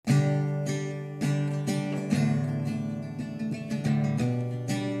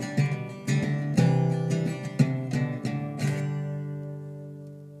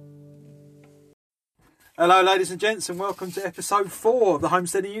Hello, ladies and gents, and welcome to episode 4 of the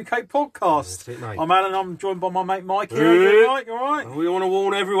Homesteading UK podcast. That's it, mate. I'm Alan, I'm joined by my mate Mike here. Hey. Mike, you alright? We want to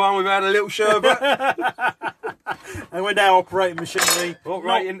warn everyone we've had a little sherbet. And we're now operating machinery.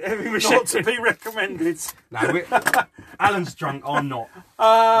 Heavy machinery. Not to be recommended. No, Alan's drunk, I'm not.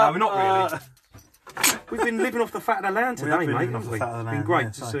 No, we're not really. We've been living off the fat of the land today, mate. It's been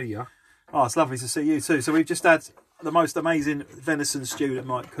great to see you. Oh, it's lovely to see you too. So we've just had the most amazing venison stew that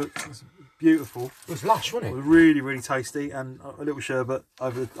Mike cooked. It's beautiful. It was lush, wasn't It it? was really, really tasty, and a little sherbet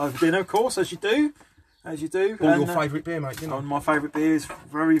over dinner, of course, as you do. All your favourite beer, mate, didn't it? My favourite beer is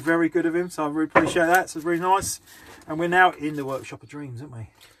very, very good of him, so I really appreciate that. So it's really nice. And we're now in the Workshop of Dreams, aren't we?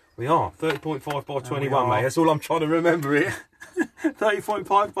 We are. 30.5 by 21, mate. That's all I'm trying to remember here.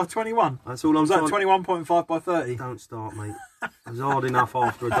 30.5 by 21. That's all I'm saying. 21.5 by 30. Don't start, mate. It was hard enough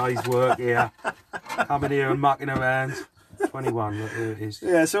after a day's work here. Coming here and mucking around. 21, there it is.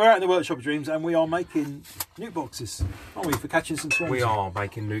 Yeah, so we're out in the Workshop of Dreams and we are making nuke boxes, aren't we, for catching some swans? We are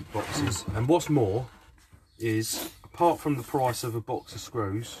making nuke boxes. And what's more is, apart from the price of a box of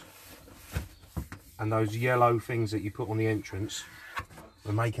screws and those yellow things that you put on the entrance,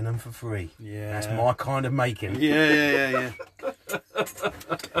 we're making them for free. Yeah. That's my kind of making. Yeah.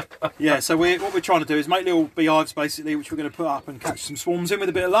 Yeah, so what we're trying to do is make little beehives, basically, which we're going to put up and catch some swarms in with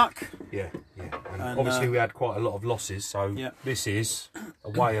a bit of luck. Yeah. And obviously we had quite a lot of losses, so this is a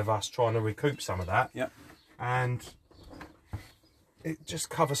way of us trying to recoup some of that. Yeah. And it just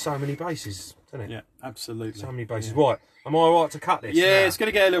covers so many bases, doesn't it? Yeah, absolutely. So many bases. Right, am I all right to cut this? Yeah, now? it's going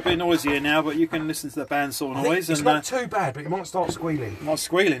to get a little bit noisier now, but you can listen to the bandsaw noise. It's not too bad, but it might start squealing. Might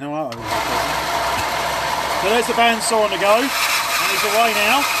squealing, all right. So there's the bandsaw on the go, and he's away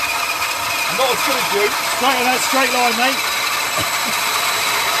now. I'm not as good as you. Straight on that straight line, mate.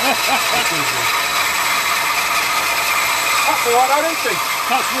 That's all right, don't you?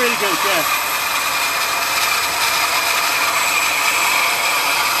 That's really good, yeah.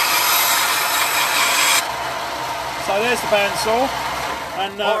 So there's the bandsaw.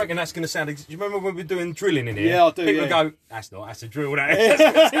 And, I reckon that's going to sound... Do you remember when we were doing drilling in here? Yeah, I do. People go, that's a drill, that is.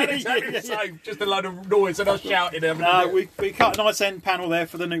 Exactly the same. Just a load of noise and us shouting. We cut a nice end panel there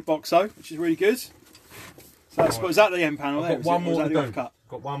for the nuke box, though, which is really good. So that's, was that the end panel there? Got one more to do. Cut?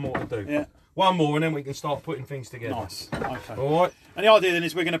 Got one more to do. Yeah. One more, and then we can start putting things together. Nice. Okay. All right. And the idea then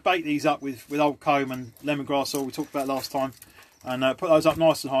is we're going to bait these up with old comb and lemongrass oil we talked about last time, and put those up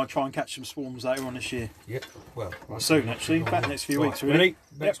nice and high. Try and catch some swarms later on this year. Yep. Well, soon actually. In fact, next few weeks. Really. Ready?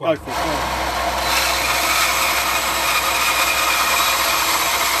 Yep. Go for it.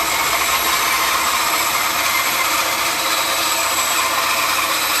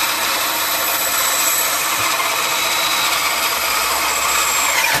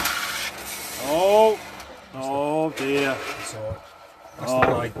 Oh dear. That's all right. That's the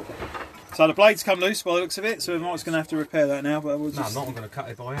blade. So the blade's come loose by the looks of it, so Mike's going to have to repair that now. But we'll just... No, I'm not. I'm going to cut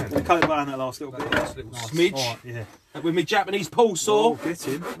it by hand. We'll cut it by hand that last little bit. Last little nice. smidge. Right, yeah. With me Japanese pull saw. Oh, get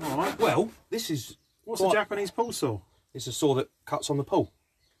him. All right. Well, this is... What's a Japanese pull saw? It's a saw that cuts on the pull.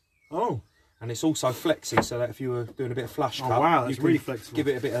 Oh. And it's also flexy, so that if you were doing a bit of flush cut, wow, that's you really can flexible. give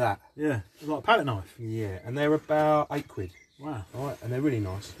it a bit of that. Yeah, it's like a palette knife. Yeah, and they're about £8. Wow. All right, and they're really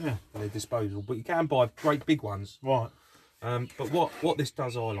nice. Yeah. And they're disposable, but you can buy great big ones. Right. But what this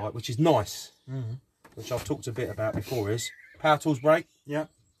does I like, which is nice, which I've talked a bit about before, is power tools break. Yeah.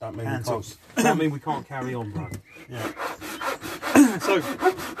 Don't mean we can't carry on, bro. Yeah. So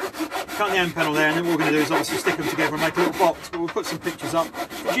cut the end panel there, and then what we're going to do is obviously stick them together and make a little box. But we'll put some pictures up.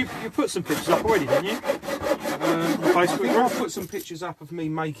 You put some pictures up already, didn't you? On Facebook. I'll put some pictures up of me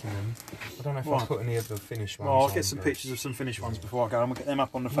making them. I don't know if I'll put any of the finished ones. Well, I'll get some pictures of some finished ones before I go, and we'll get them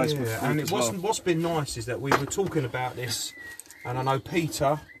up on the Facebook. Yeah, and what's been nice is that we were talking about this, and I know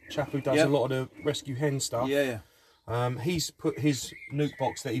Peter, chap who does a lot of the rescue hen stuff. Yeah. He's put his nuke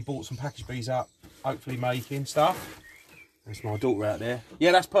box that he bought some package bees up, hopefully making stuff. There's my daughter out there.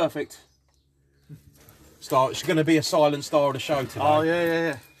 Yeah, that's perfect. She's going to be a silent star of the show today. Oh,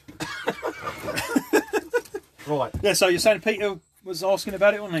 yeah. Right. Yeah, so you're saying Peter was asking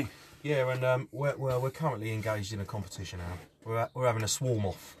about it, wasn't he? Yeah, and we're currently engaged in a competition now. We're having a swarm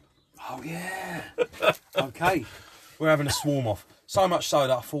off. Oh, yeah. Okay. We're having a swarm off. So much so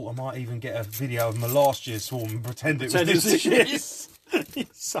that I thought I might even get a video of my last year's swarm and pretend it was this year's. You're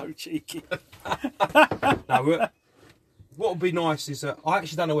so cheeky. No, what would be nice is that I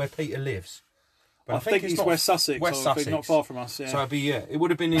actually don't know where Peter lives. But I think he's West Sussex. West Sussex, not far from us. Yeah. So it would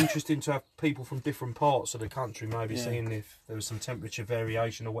have been interesting to have people from different parts of the country, maybe seeing if there was some temperature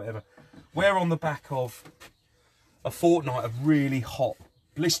variation or whatever. We're on the back of a fortnight of really hot,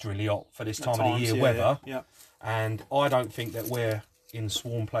 blisteringly hot for this time of the year weather, yeah. and I don't think that we're in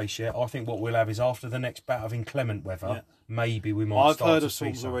swarm place yet. I think what we'll have is after the next bout of inclement weather, Yeah. maybe we might I've start heard to of see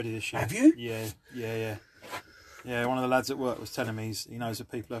swarms some. already this year. Have you? Yeah, one of the lads at work was telling me he knows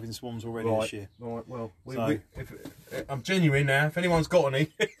of people having swarms already this year. Right, well, So- I'm genuine now. If anyone's got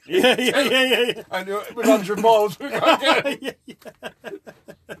any, Yeah. and with 100 miles, we're going to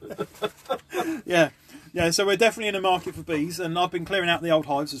get Yeah, so we're definitely in the market for bees, and I've been clearing out the old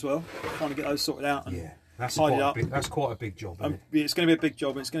hives as well, trying to get those sorted out. And Yeah, that's tidy quite, up. that's quite a big job, isn't it? It's going to be a big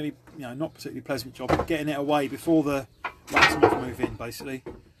job. It's going to be, not particularly pleasant job, but getting it away before the wax moth move in, basically.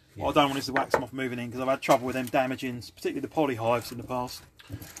 What I don't want is the wax moth moving in, because I've had trouble with them damaging, particularly the poly hives in the past.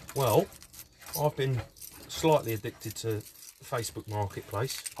 Well, I've been slightly addicted to Facebook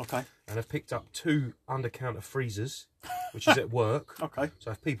Marketplace, Okay. and I've picked up 2 under-counter freezers, which is at work. Okay.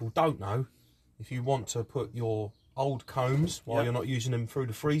 So if people don't know, if you want to put your old combs while Yep. you're not using them through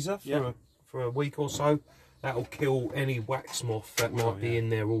the freezer for a week or so, that'll kill any wax moth that might be in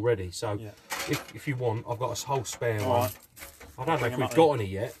there already. So if you want, I've got a whole spare one. Right. I don't know if them we've up got any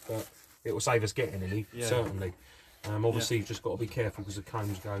yet, but it will save us getting any, Yeah. certainly. Obviously, you've just got to be careful because the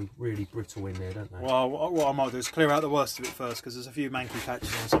combs go really brittle in there, don't they? Well, what I might do is clear out the worst of it first, because there's a few manky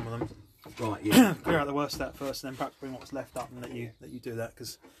patches on some of them. Right, yeah. Clear out the worst of that first, and then perhaps bring what's left up and let you do that,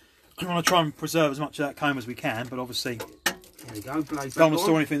 because I want to try and preserve as much of that comb as we can, but obviously There you go, blades don't want back to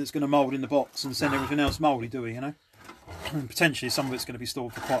store on. anything that's going to mould in the box and send everything else mouldy, do we, And potentially some of it's going to be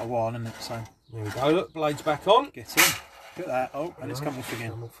stored for quite a while, isn't it? So There we go, look, blades back on. get in. Look at that. Oh, and it's coming off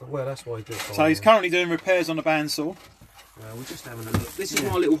again. Well, that's why I do it. So he's currently doing repairs on the bandsaw. We're just having a look. This is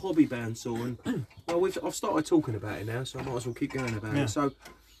my little hobby bandsaw, and well, I've started talking about it now, so I might as well keep going about it. So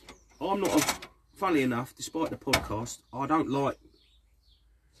I'm not, funnily enough, despite the podcast, I don't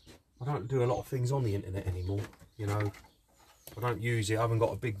do a lot of things on the internet anymore. I don't use it. I haven't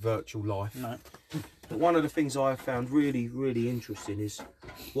got a big virtual life. No. But one of the things I have found really, really interesting is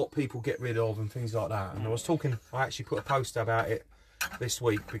what people get rid of and things like that. And I actually put a post about it this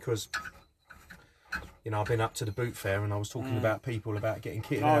week because, I've been up to the boot fair and I was talking about people about getting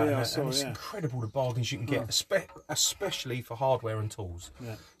kitted out. Yeah, And it's incredible the bargains you can get, especially for hardware and tools.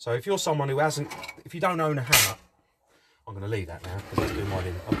 Yeah. So if you're someone who if you don't own a hammer, I'm going to leave that now because it's doing mine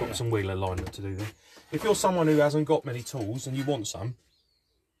in. I've got some wheeler alignment to do there. If you're someone who hasn't got many tools and you want some,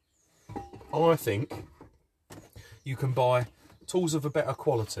 I think you can buy tools of a better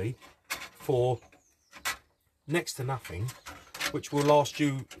quality for next to nothing, which will last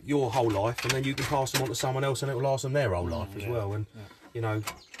you your whole life, and then you can pass them on to someone else and it will last them their whole life as well. And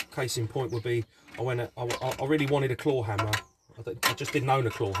case in point would be I really wanted a claw hammer. I just didn't own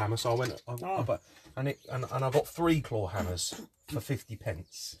a claw hammer, so I went and I got 3 claw hammers for 50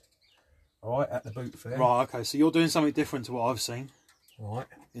 pence. All right, at the boot fair. Right, okay, so you're doing something different to what I've seen. Right.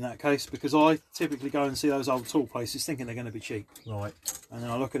 In that case, because I typically go and see those old tool places thinking they're going to be cheap. Right. And then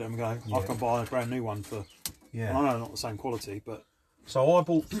I look at them and go, I can buy a brand new one for, Yeah. I know not the same quality, but... So I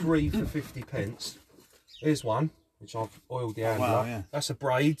bought 3 for 50 pence. Here's one, which I've oiled the handle up. yeah. That's a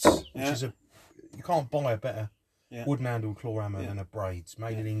Braids, which is you can't buy a better wooden handled claw hammer than a Braids.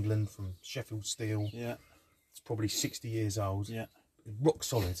 Made in England from Sheffield Steel. Yeah. It's probably 60 years old. Yeah. Rock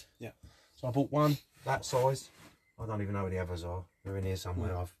solid. Yeah. So I bought one, that size. I don't even know where the others are. They're in here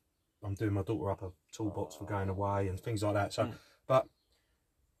somewhere. I'm doing my daughter up a toolbox for going away and things like that. So, but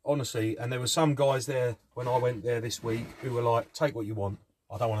honestly, and there were some guys there when I went there this week who were like, take what you want.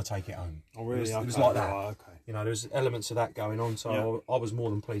 I don't want to take it home. Oh, really? It was like that. Right, okay. There's elements of that going on. So I was more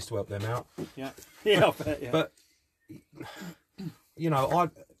than pleased to help them out. Yeah. Yeah, I bet, yeah. But,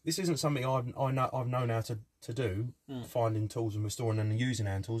 this isn't something I've known how to do, finding tools and restoring and using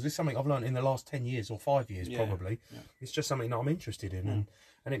hand tools. This is something I've learned in the last 10 years or 5 years probably. Yeah. It's just something that I'm interested in,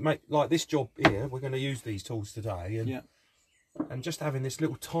 and it like this job here. We're going to use these tools today, and just having this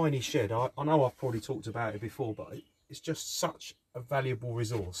little tiny shed. I know I've probably talked about it before, but it's just such a valuable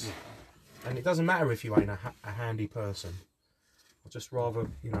resource, and it doesn't matter if you ain't a handy person. I'd just rather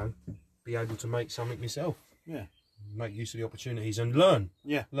be able to make something myself. Yeah. Make use of the opportunities and learn.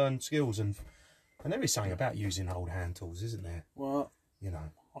 Yeah. Learn skills and there is something about using old hand tools, isn't there? Well,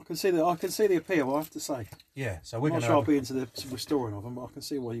 I can see the appeal, I have to say. Yeah, so we're I'm going not sure I'll be into the restoring of them, but I can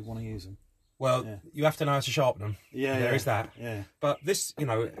see why you want to use them. Well, you have to know how to sharpen them. Yeah, there is that. Yeah. But this,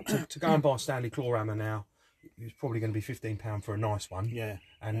 to go and buy a Stanley claw hammer now, it's probably going to be £15 for a nice one. Yeah.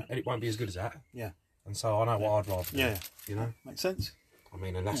 And it won't be as good as that. Yeah. And so I know what I'd rather do. Yeah. Makes sense. I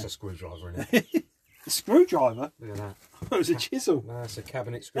mean, and that's a screwdriver, isn't it? A screwdriver? Look at that. It was a chisel. No, it's a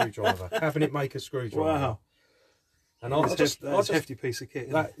cabinet screwdriver. Cabinet maker screwdriver. Wow. And that's a hefty piece of kit.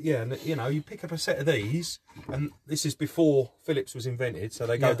 And you pick up a set of these, and this is before Phillips was invented, so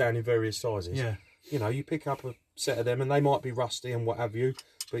they go down in various sizes. Yeah. You pick up a set of them, and they might be rusty and what have you,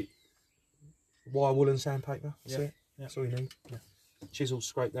 but wire wool and sandpaper, that's it. That's all you need. Yeah. Chisel,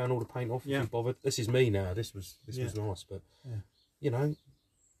 scrape down all the paint off if Yeah. you're bothered. This is me now. This was nice, but you know,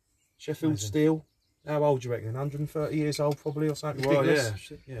 Sheffield Amazing. steel. How old do you reckon? 130 years old probably or something Well,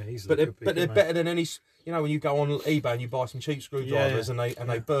 ridiculous. yeah, he's. But they're better than any. You know, when you go on eBay and you buy some cheap screwdrivers and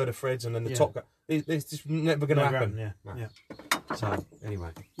they burr the threads and then the top. It's just never going to happen. Yeah, No. yeah. So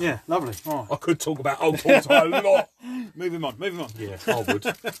anyway, Yeah, lovely. All I could talk about old tools a lot. right. Moving on. Yeah, I would.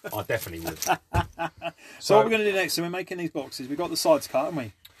 I definitely would. So what we're going to do next? So we're making these boxes. We've got the sides cut, haven't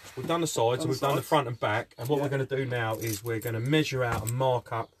we? We've done the sides and we've done the front and back. And what we're going to do now is we're going to measure out and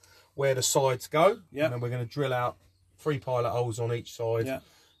mark up where the sides go. Yeah. And then we're going to drill out 3 pilot holes on each side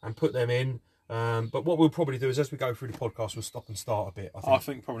and put them in. But what we'll probably do is as we go through the podcast, we'll stop and start a bit. I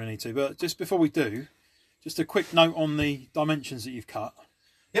think probably need to. But just before we do, just a quick note on the dimensions that you've cut.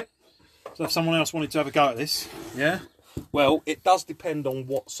 Yep. So if someone else wanted to have a go at this, Well, it does depend on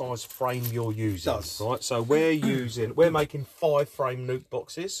what size frame you're using. It does. Right. So we're making 5 frame nuke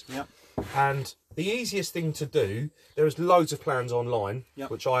boxes. Yep. And the easiest thing to do, there is loads of plans online,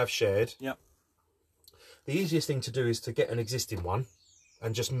 which I have shared. Yep. The easiest thing to do is to get an existing one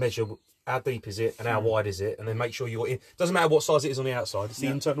and just measure how deep is it and how wide is it, and then make sure you're in. Doesn't matter what size it is on the outside, it's the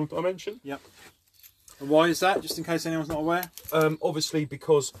internal dimension. Yep. And why is that? Just in case anyone's not aware. Obviously,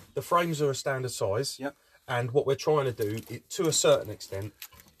 because the frames are a standard size. Yep. And what we're trying to do, to a certain extent,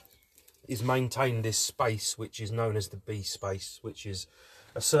 is maintain this space, which is known as the B space, which is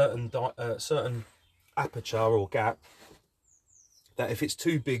a certain aperture or gap that if it's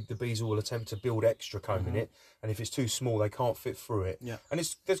too big, the bees will attempt to build extra comb in it, and if it's too small, they can't fit through it. Yeah.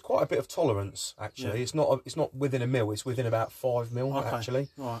 And there's quite a bit of tolerance actually. It's not within a mil. It's within about 5 mil actually.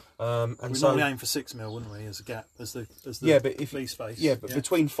 Right. And we so normally aim for 6 mil, wouldn't we, as a gap, as the but if bee space. Yeah, but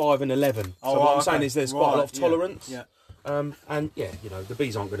between 5 and 11. So what I'm saying is there's quite a lot of tolerance. Yeah. And yeah, you know, the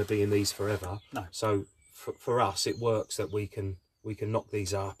bees aren't going to be in these forever. No. So for us, it works that we can knock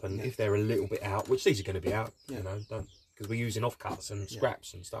these up, and if they're a little bit out, which these are going to be out, you know, because we're using offcuts and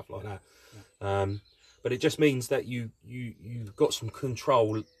scraps and stuff like that. But it just means that you've got some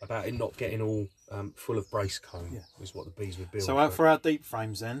control about it not getting all full of brace comb. Is what the bees would build. So for our deep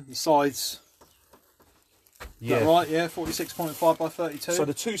frames, then the sides. Is that right? Yeah, 46.5 by 32. So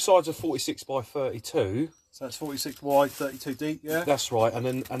the 2 sides are 46 by 32. So it's 46 wide, 32 deep, yeah? That's right,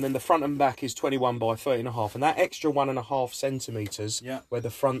 and then the front and back is 21 by 30.5, and that extra 1.5 centimetres where the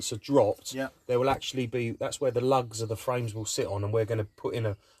fronts are dropped, there will actually be, that's where the lugs of the frames will sit on, and we're going to put in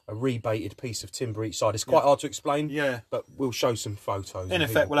a rebated piece of timber each side. It's quite hard to explain, but we'll show some photos. In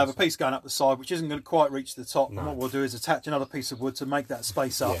effect, we'll have a piece going up the side, which isn't going to quite reach the top, and what we'll do is attach another piece of wood to make that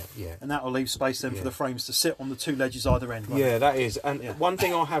space up, and that will leave space then for the frames to sit on the 2 ledges either end. Yeah, that is. And one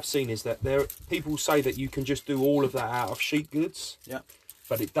thing I have seen is that people say that you can just do all of that out of sheet goods,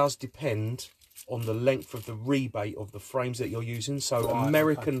 but it does depend on the length of the rebate of the frames that you're using. So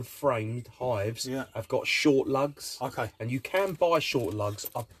American framed hives have got short lugs, and you can buy short lugs.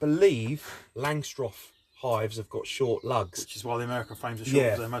 I believe Langstroth hives have got short lugs, which is why the American frames are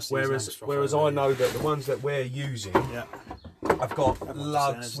short. They're mostly whereas I know that the ones that we're using I've got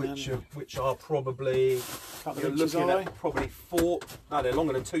lugs which are probably, you're looking at probably 4, no, they're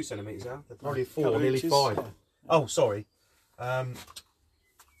longer than 2 centimetres now. They're probably 4, nearly 5. Yeah. Oh, sorry.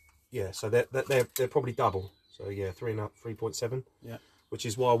 Yeah, so they're probably double. So yeah, 3.7. Yeah. Which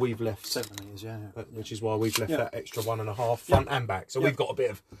is why we've left 7 meters. Yeah. Which is why we've left that extra 1.5 front and back. So we've got a bit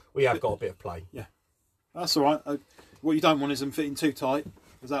of got a bit of play. Yeah. That's all right. What you don't want is them fitting too tight,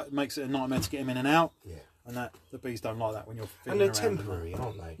 because that makes it a nightmare to get them in and out. Yeah. And that the bees don't like that when you're fitting around. And they're around temporary,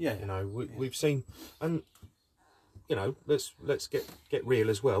 aren't they? Yeah. You know, we've seen, and you know, let's get real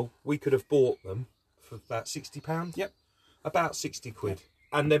as well. We could have bought them for about £60. Yep. About 60 quid. Yep.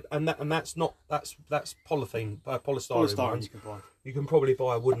 And that's polythene, polystyrene ones. You can probably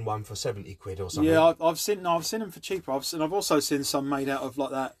buy a wooden one for 70 quid or something. Yeah, I've seen them for cheaper. I've also seen some made out of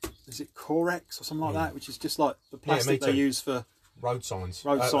like that. Is it Corex or something like that? Which is just like the plastic they use for road signs.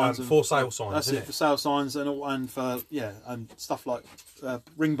 And for sale signs. That's it, for sale signs and for and stuff like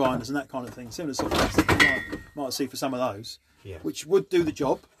ring binders and that kind of thing. Similar sort of plastic you might see for some of those. Yeah. Which would do the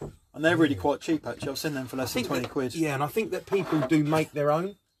job. And they're really quite cheap, actually. I've seen them for less than 20 quid. Yeah, and I think that people do make their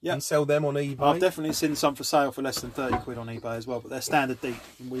own and sell them on eBay. I've definitely seen some for sale for less than 30 quid on eBay as well, but they're standard deep.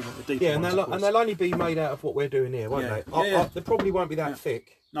 And we want the deeper ones, and they'll only be made out of what we're doing here, won't they? They probably won't be that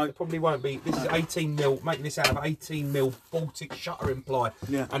thick. No. They probably won't be. This is 18mm, making this out of 18mm Baltic shuttering ply.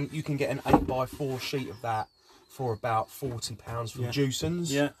 Yeah. And you can get an 8x4 sheet of that for about £40 from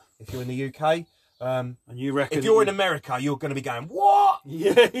Jewson's if you're in the UK. And you reckon if you're in America, you're going to be going, what?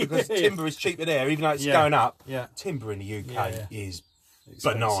 Yeah, because timber is cheaper there, even though it's going up. Yeah. Timber in the UK is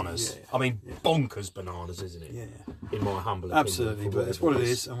bananas. I mean, bonkers bananas, isn't it? Yeah. In my humble opinion. Absolutely, but it's what it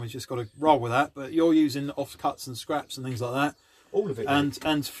is, and we just got to roll with that. But you're using offcuts and scraps and things like that. All of it.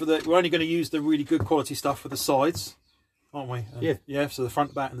 And for we're only going to use the really good quality stuff for the sides, aren't we? And yeah. So the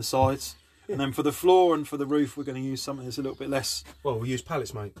front, back, and the sides. Yeah. And then for the floor and for the roof, we're going to use something that's a little bit less. Well, we use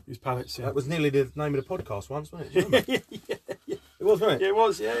pallets, mate. Use pallets. Yeah. That was nearly the name of the podcast once, wasn't it? Yeah. It was, wasn't it? Yeah, it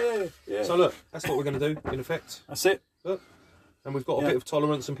was. Yeah. So look, that's what we're going to do. In effect, that's it. Look. And we've got a bit of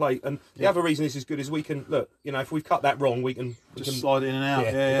tolerance and plate. And the other reason this is good is we can, look, you know, if we've cut that wrong, we can slide it in and out.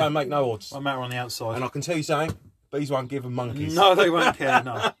 Yeah. Don't make no odds. Won't matter on the outside. And I can tell you something, bees won't give them monkeys. No, they won't care,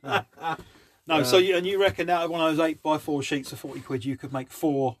 no. So you reckon out of one of those 8x4 sheets of 40 quid, you could make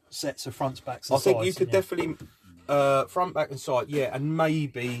 4 sets of fronts, backs and sides? I think you could definitely, front, back and side, and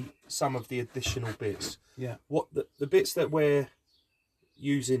maybe some of the additional bits. Yeah. What the bits that we're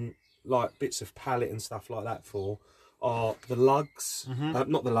using, like bits of pallet and stuff like that for, are the lugs,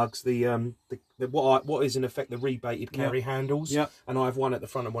 not the lugs, the what is in effect the rebated carry handles. Yeah. And I have one at the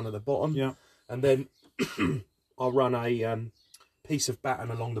front and one at the bottom. Yeah. And then I'll run a piece of batten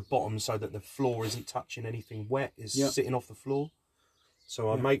along the bottom so that the floor isn't touching anything wet, is sitting off the floor.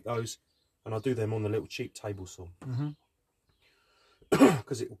 So I make those, and I do them on the little cheap table saw,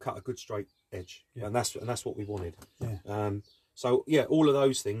 because it will cut a good straight edge, and that's what we wanted. Yeah. So yeah, all of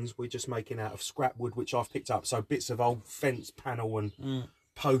those things we're just making out of scrap wood, which I've picked up. So bits of old fence panel and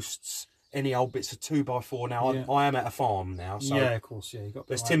posts, any old bits of 2x4. Now I am at a farm now, so of course, you got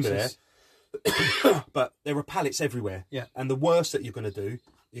there's timber there, but there are pallets everywhere. Yeah, and the worst that you're going to do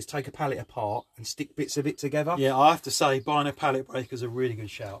is take a pallet apart and stick bits of it together. Yeah, I have to say, buying a pallet breaker is a really good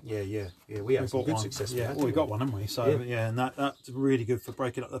shout. Yeah. We had some good success with that. Well, we got one, haven't we? So and that's really good for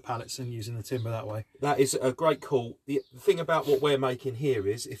breaking up the pallets and using the timber that way. That is a great call. The thing about what we're making here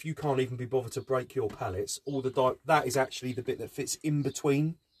is, if you can't even be bothered to break your pallets, that is actually the bit that fits in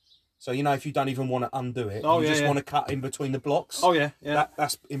between. So, you know, if you don't even want to undo it, you just want to cut in between the blocks. Oh, yeah.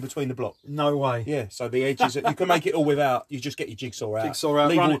 That's in between the block. No way. Yeah, so the edges, you can make it all without, you just get your jigsaw out.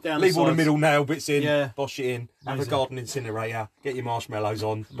 Run it down leave all the middle nail bits in, bosh it in, Amazing. have a garden incinerator, get your marshmallows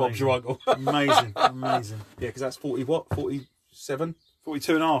on, Bob's your uncle. Amazing. Yeah, because that's 40 what? 47?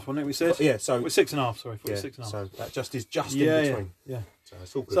 42 and a half, wasn't it, we said? Yeah, so... 46 and a half, sorry, 46 and a half. So that just is just in between. Yeah. So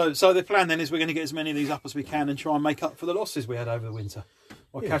it's all good. So the plan then is we're going to get as many of these up as we can and try and make up for the losses we had over the winter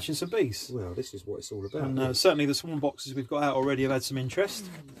by catching some bees. Well, this is what it's all about. And certainly the swarm boxes we've got out already have had some interest.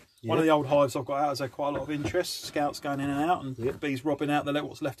 One of the old hives I've got out has had quite a lot of interest. Scouts going in and out, and bees robbing out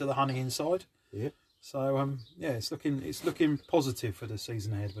what's left of the honey inside. Yeah. So it's looking positive for the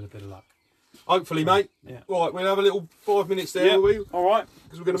season ahead with a bit of luck. Hopefully, mate. Yeah. Right, we'll have a little 5 minutes there, will we? All right.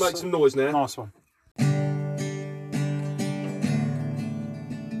 Because we're going to make some noise now. Nice one.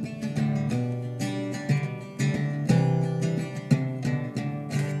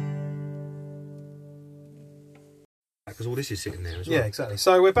 Because all this is sitting there as well. Yeah, exactly.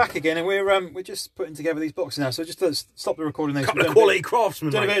 So we're back again, and we're just putting together these boxes now. So just let's stop the recording there. Couple of quality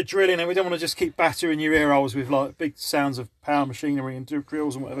craftsmen, doing a bit of drilling, and we don't want to just keep battering your ear holes with like big sounds of power machinery and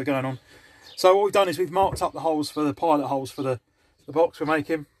drills and whatever going on. So what we've done is we've marked up the holes for the pilot holes for the box we're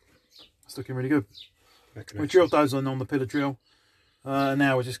making. It's looking really good. We drilled those on the pillar drill.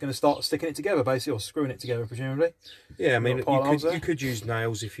 Now we're just going to start sticking it together, basically, or screwing it together, presumably. Yeah, I mean, you could use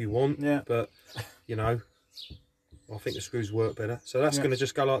nails if you want. Yeah. But you know, I think the screws work better. So that's going to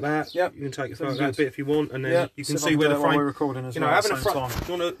just go like that. Yeah. You can take a photo of that bit if you want, and then you can see where the frame. We're recording as you know, well having a frame.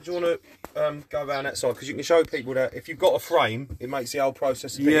 Do you want to go around that side, because you can show people that if you've got a frame, it makes the whole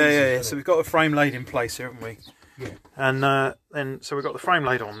process a bit easier. Yeah. So we've got a frame laid in place here, haven't we? Yeah. And then so we've got the frame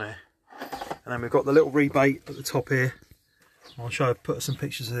laid on there, and then we've got the little rebate at the top here. I'll put some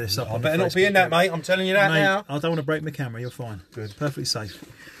pictures of this up. I better not be in that, mate. I'm telling you that now. I don't want to break my camera. You're fine. Good. Perfectly safe.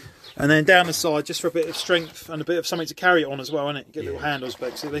 And then down the side, just for a bit of strength and a bit of something to carry it on as well, isn't it? Get little handles,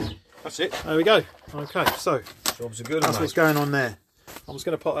 basically. That's it. There we go. Okay, so jobs are good. That's what's going on there. I'm just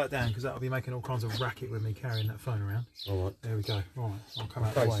going to pop that down because that'll be making all kinds of racket with me carrying that phone around. All right. There we go. Right, I'll come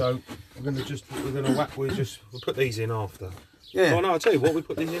out the way. So we'll put these in after. Yeah. Oh no, I'll tell you what, we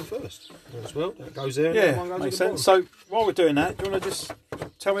put these in first as well. That goes there. Yeah, one goes makes sense. So while we're doing that, do you want to just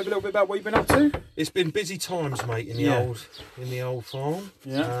tell me a little bit about what you've been up to? It's been busy times, mate, in the old farm.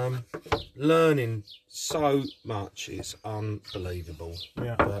 Yeah. Learning so much, it's unbelievable.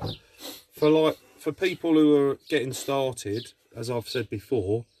 Yeah. But for people who are getting started, as I've said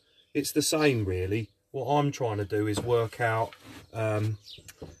before, it's the same really. What I'm trying to do is work out,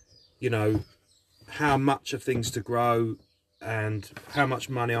 you know, how much of things to grow, and how much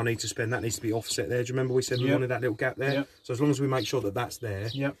money I need to spend, that needs to be offset there. Do you remember we said we wanted that little gap there? So as long as we make sure that that's there,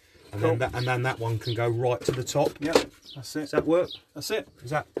 and then that one can go right to the top. That's it. Does that work? That's it.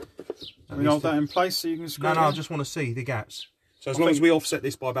 Is that? We hold that in place so you can screw No, it no, in? I just want to see the gaps. So as long as we offset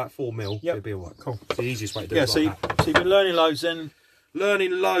this by about 4 mil, it'll be all right. Cool. It's the easiest way to do it. So like that. you've been learning loads then?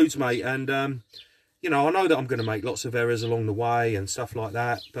 Learning loads, mate, and you know, I know that I'm going to make lots of errors along the way and stuff like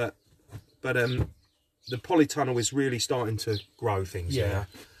that, but the polytunnel is really starting to grow things now.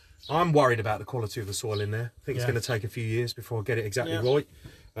 I'm worried about the quality of the soil in there. I think it's going to take a few years before I get it exactly right.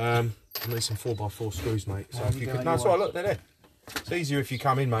 I need some 4x4 screws, mate. So if you could, no, sorry, look, they're there. It's easier if you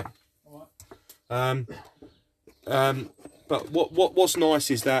come in, mate. But what's nice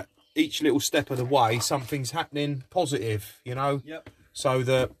is that each little step of the way, something's happening positive, you know. So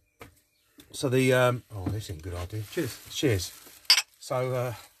the oh, this ain't a good idea. Cheers.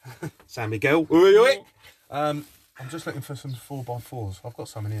 So San Miguel. I'm just looking for some 4x4s. I've got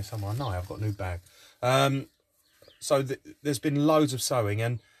some in here somewhere. No, I've got a new bag. So there's been loads of sowing,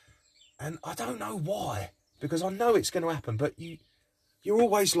 and I don't know why, because I know it's going to happen, but you're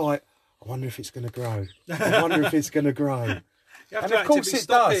always like, I wonder if it's going to grow. I wonder if it's going to grow. And of course it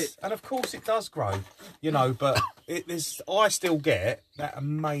does. And of course it does grow, you know, but I still get that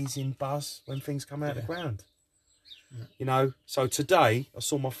amazing buzz when things come out of the ground. You know, so today I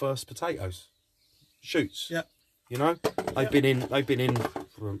saw my first potatoes shoots. You know, they've been in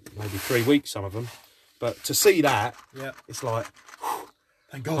for maybe 3 weeks, some of them. But to see that, it's like,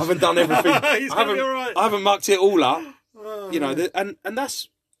 thank God. I haven't done everything. I haven't mucked it all up. You know, and that's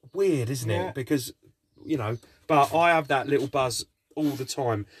weird, isn't it? Because, you know, but I have that little buzz all the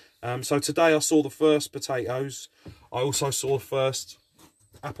time. So today I saw the first potatoes. I also saw the first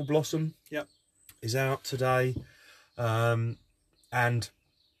apple blossom. Is out today. And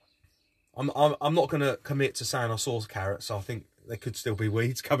I'm not going to commit to saying I saw carrots. I think there could still be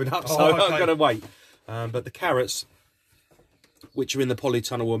weeds coming up, so I'm going to wait. But the carrots, which are in the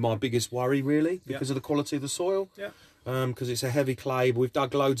polytunnel, were my biggest worry, really, because of the quality of the soil. Because it's a heavy clay. We've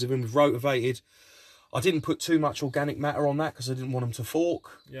dug loads of them, we've rotivated. I didn't put too much organic matter on that because I didn't want them to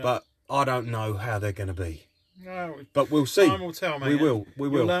fork. But I don't know how they're going to be. No, but we'll see. Time will tell, mate. We will.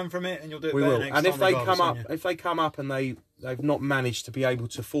 You'll learn from it, and you'll do it better next time. And if they come up, and they've not managed to be able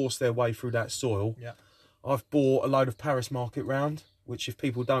to force their way through that soil, I've bought a load of Paris Market Round, which, if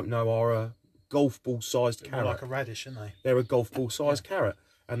people don't know, are a golf ball sized carrot. Like a radish, aren't they? They're a golf ball sized carrot,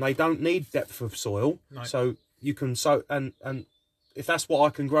 and they don't need depth of soil. So you can sow, and if that's what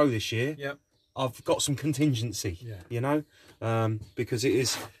I can grow this year, I've got some contingency. You know, because it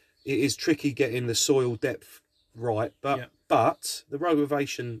is tricky getting the soil depth right, but the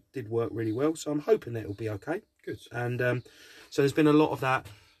rotivation did work really well, so I'm hoping that it'll be okay. Good. And so there's been a lot of that.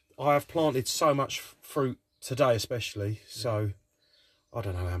 I have planted so much fruit today, especially. So I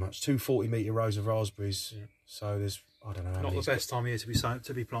don't know how much. 2 40-metre rows of raspberries. So there's, I don't know how many. Not the best time of year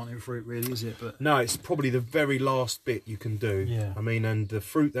to be planting fruit, really, is it? But no, it's probably the very last bit you can do. I mean, and the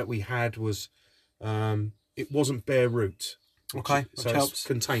fruit that we had was, it wasn't bare root. Okay, so it helps.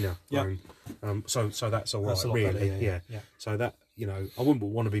 Container grown. So that's all right, that's really. Better, yeah. So that, you know, I wouldn't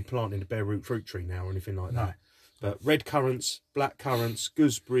want to be planting a bare root fruit tree now or anything like that. But red currants, black currants,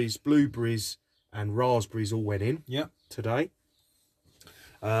 gooseberries, blueberries, and raspberries all went in today.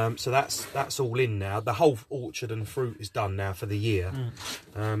 So that's all in now. The whole orchard and fruit is done now for the year.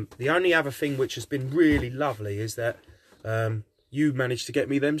 The only other thing which has been really lovely is that you managed to get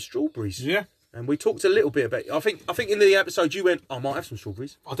me them strawberries. And we talked a little bit about. I think in the episode you went, I might have some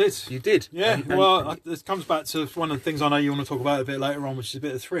strawberries. I did. You did. Yeah. Well, this comes back to one of the things I know you want to talk about a bit later on, which is a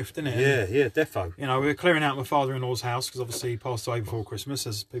bit of thrift, isn't it? Yeah, defo. You know, we were clearing out my father-in-law's house because obviously he passed away before Christmas,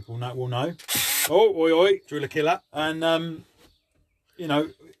 as people will know. Oh, oi, oi, drill a killer. And you know,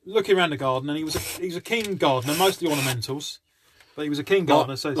 looking around the garden, and he's a keen gardener, mostly ornamentals, but he was a keen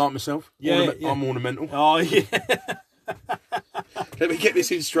gardener. Like myself. Yeah, I'm ornamental. Oh yeah. Let me get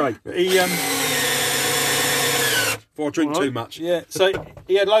this in straight. He before I drink too much. Yeah. So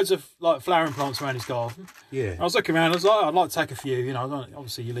he had loads of like flowering plants around his garden. Yeah. I was looking around. I was like, I'd like to take a few. You know,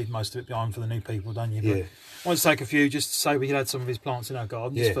 obviously you leave most of it behind for the new people, don't you? But I wanted to take a few just to say we had some of his plants in our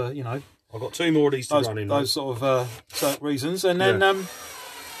garden, just for, you know. I've got 2 more of these to run in. Those sort of reasons, and then went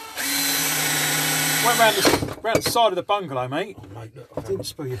round the side of the bungalow, mate. Oh, mate, look, I didn't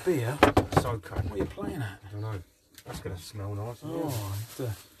spill your beer. It's okay. What are you playing at? I don't know. That's going to smell nice.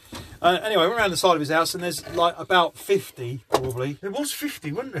 Anyway, went round the side of his house, and there's like about 50, probably. There was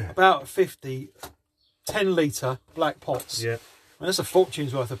 50, wasn't there? About 50 10-litre black pots. Yeah. And that's a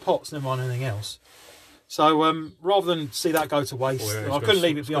fortune's worth of pots, never mind anything else. So rather than see that go to waste, I couldn't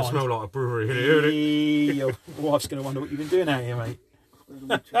leave it behind. It's smell like a brewery here. Your wife's going to wonder what you've been doing out here, mate.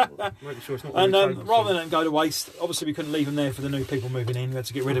 Making sure it's not And rather than let them go to waste, obviously we couldn't leave them there for the new people moving in. We had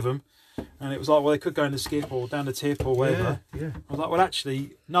to get rid of them. And it was like, well, they could go in the skip or down the tip or wherever. Yeah. I was like, well,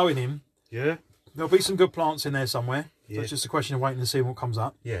 actually, knowing him, there'll be some good plants in there somewhere. So it's just a question of waiting to see what comes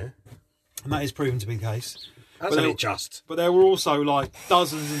up. Yeah. And that is proven to be the case. That's it just. But there were also like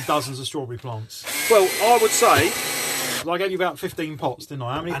dozens and dozens of strawberry plants. Well, I would say... I gave you about 15 pots, didn't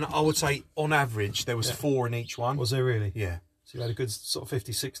I? How many? And I would say, on average, there was 4 in each one. Was there really? Yeah. So you had a good sort of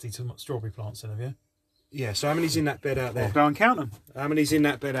 50, 60 strawberry plants then, have you? Yeah, so how many's in that bed out there? I'll go and count them. How many's in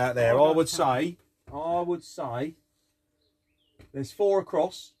that bed out there? I would say there's 4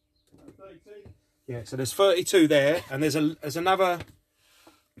 across. 32. Yeah, so there's 32 there, and there's another,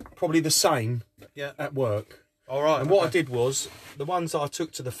 probably the same at work. All right. And what I did was, the ones that I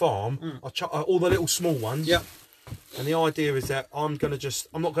took to the farm, all the little small ones. Yeah. And the idea is that I'm not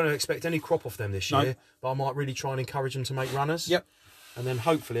going to expect any crop off them this year, but I might really try and encourage them to make runners. Yep. And then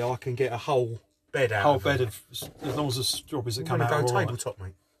hopefully I can get a whole bed out. Of as long as the strawberries that come out. I'm going to go are tabletop,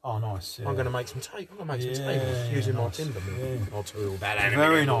 mate. Oh, nice. Yeah. I'm going to make some tables using my timber mill. I'll tell you all about that.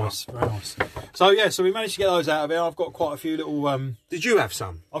 Very nice, very nice. So we managed to get those out of there. I've got quite a few little. Did you have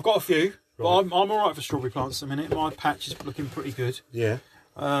some? I've got a few, but I'm all right for strawberry plants at the minute. My patch is looking pretty good. Yeah.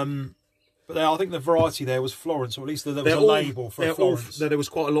 But I think the variety there was Florence, or at least there was a label for Florence. There was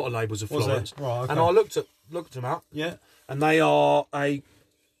quite a lot of labels of Florence. Right, okay. And I looked them up. Yeah. And they are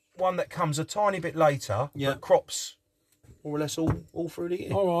one that comes a tiny bit later, but crops more or less all through the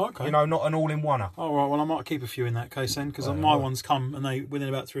year. Oh, right, okay. You know, not an all-in-oneer. All right, well, I might keep a few in that case then, because my ones come and within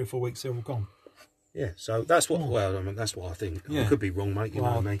about 3 or 4 weeks they're all gone. Yeah, so that's what. Well, I mean, that's what I think. Yeah. I could be wrong, mate. You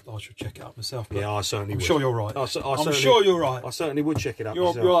know me. I should check it up myself. Yeah, I certainly would. I'm sure you're right. I'm sure you're right. I certainly would check it up.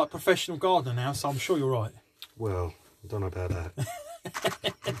 You're like a professional gardener now, so I'm sure you're right. Well, I don't know about that.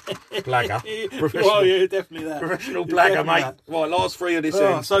 Blagger. Well, yeah, definitely that. Professional blagger, mate. That. Right, last 3 of this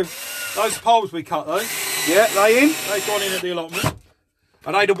end. So those poles we cut though. Yeah, they in. They've gone in at the allotment.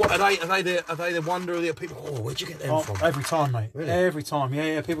 Are they the wonder of the people? Oh, where'd you get them from? Every time, mate. Really? Every time.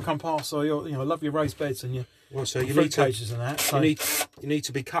 Yeah. People come past. So I love your raised beds and your you fruit cages and that. So. You need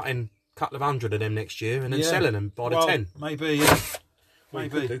to be cutting a couple of 100 of them next year and then selling them by the 10. Maybe, yeah. Maybe.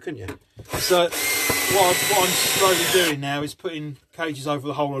 You could do, couldn't you? So what I'm slowly doing now is putting cages over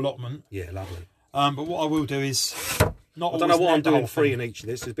the whole allotment. Yeah, lovely. But what I will do is not. I don't know what I'm doing 3 in each of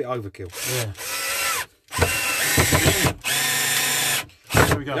this. It's a bit overkill. Yeah.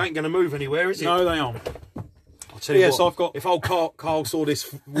 There we go. They ain't going to move anywhere, is it? No, they aren't. I'll tell you what, so I've got. If old Carl saw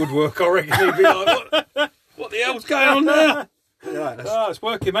this woodwork, I reckon he'd be like, what the hell's going on there? Yeah, it's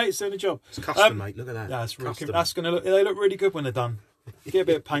working, mate. It's doing the job. It's custom, mate. Look at that. Yeah, it's custom. That's going to look. They look really good when they're done. Get a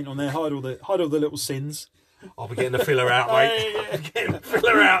bit of paint on there. Hide all the little sins. I'll be getting the filler out, mate. Yeah. Getting the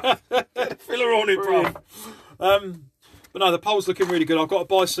filler out. Filler on it, bro. But no, the pole's looking really good. I've got to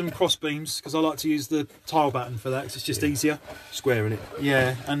buy some cross beams because I like to use the tile batten for that because it's just easier. Squaring it.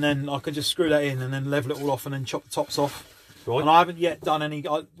 Yeah, and then I can just screw that in and then level it all off and then chop the tops off. Right. And I haven't yet done any.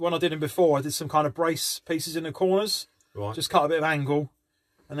 When I did them before, I did some kind of brace pieces in the corners. Right. Just cut a bit of angle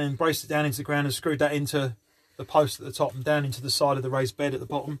and then braced it down into the ground and screwed that into the post at the top and down into the side of the raised bed at the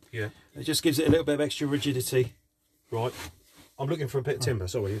bottom. Yeah. It just gives it a little bit of extra rigidity. Right. I'm looking for a bit of timber.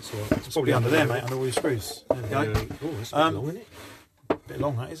 Sorry, it's probably under there, mate, under all your screws. There we go. Oh, that's a bit long, isn't it? A bit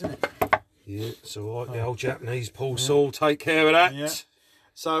long, that, isn't it? Yeah, it's all right. The old Japanese pull saw, take care of that. Yeah.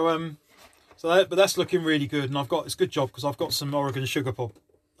 So, but that's looking really good, and it's a good job because I've got some Oregon sugar pop.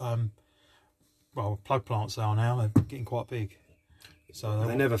 Plug plants are now. They're getting quite big. So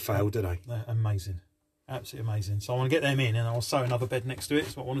they never fail, do they? They're amazing. Absolutely amazing. So I want to get them in and I'll sew another bed next to it.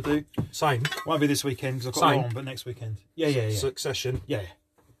 That's what I want to do. Same. Won't be this weekend because I've got it on, but next weekend. Yeah. Succession. Yeah.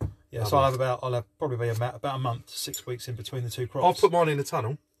 So I'll have probably about a month, 6 weeks in between the two crops. I'll put mine in the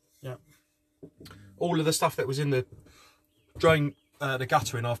tunnel. Yeah. All of the stuff that was in the drain, the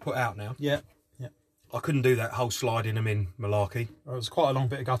guttering, I've put out now. Yeah. I couldn't do that whole sliding them in malarkey. It was quite a long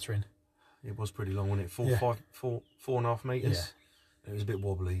bit of guttering. It was pretty long, wasn't it? 4.5 metres. Yeah. It was a bit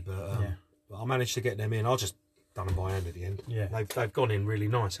wobbly, but I managed to get them in. I just done them by hand at the end. Yeah. They've gone in really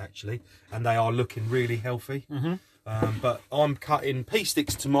nice, actually, and they are looking really healthy. Mm-hmm. But I'm cutting pea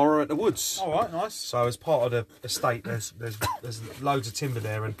sticks tomorrow at the woods. All right, nice. So as part of the estate, there's loads of timber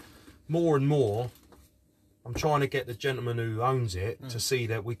there, and more, I'm trying to get the gentleman who owns it to see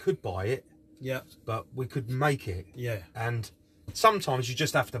that we could buy it. Yeah. But we could make it. Yeah. And sometimes you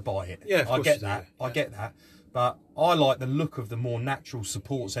just have to buy it. Yeah, I get that. But I like the look of the more natural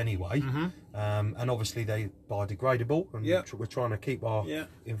supports anyway. And obviously they are biodegradable, and we're trying to keep our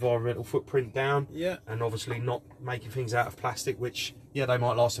environmental footprint down. And obviously not making things out of plastic, which they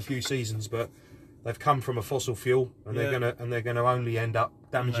might last a few seasons, but they've come from a fossil fuel, and they're gonna only end up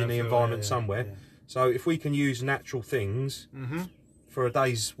damaging the environment somewhere. So if we can use natural things for a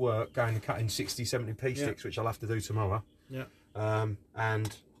day's work, going and cutting 60, 70 pea sticks, which I'll have to do tomorrow. And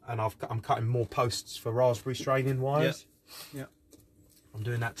I'm cutting more posts for raspberry straining wires. I'm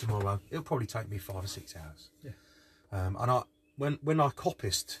doing that tomorrow. It'll probably take me 5 or 6 hours. And when I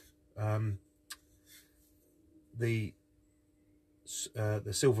coppiced the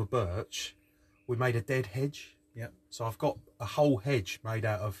silver birch, we made a dead hedge. So I've got a whole hedge made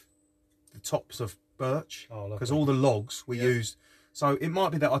out of the tops of birch, because all the logs we used. So it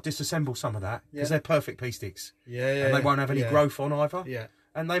might be that I disassemble some of that, because they're perfect pea sticks. And they won't have any growth on either.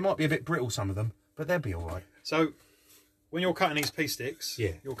 And they might be a bit brittle, some of them, but they'll be all right. So when you're cutting these pea sticks,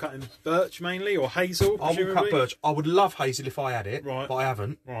 you're cutting birch mainly, or hazel? I will cut birch. I would love hazel if I had it, but I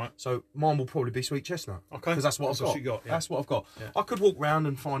haven't. Right. So mine will probably be sweet chestnut. Okay. Because that's what I've got. That's what I've got. I could walk round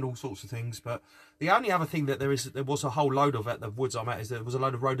and find all sorts of things, but the only other thing that there was a whole load of at the woods I'm at is there was a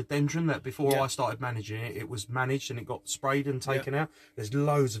load of rhododendron that before I started managing it, it was managed and it got sprayed and taken out. There's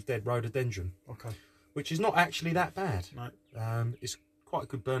loads of dead rhododendron. Okay. Which is not actually that bad. No. It's quite a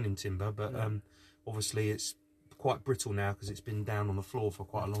good burning timber, but obviously it's quite brittle now because it's been down on the floor for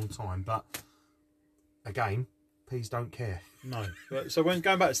quite a long time. But again, peas don't care. No. So when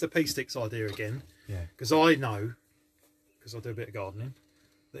going back to the pea sticks idea again, because I know, because I do a bit of gardening,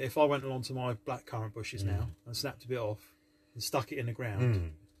 that if I went along to my blackcurrant bushes now and snapped a bit off and stuck it in the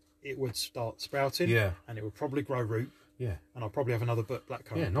ground, it would start sprouting, and it would probably grow root. And I'll probably have another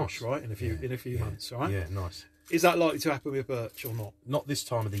blackcurrant bush, right, in a few months, right? Yeah, nice. Is that likely to happen with birch or not? Not this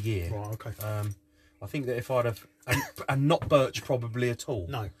time of the year. Right, okay. I think that if I'd have... And not birch probably at all.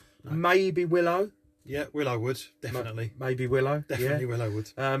 No. Maybe willow. Yeah, willow would, definitely. Maybe willow. Definitely willow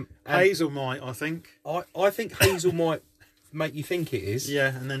would. Hazel might, I think. I think hazel might make you think it is.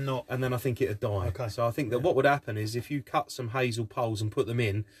 Yeah, and then not. And then I think it'd die. Okay. So I think that what would happen is if you cut some hazel poles and put them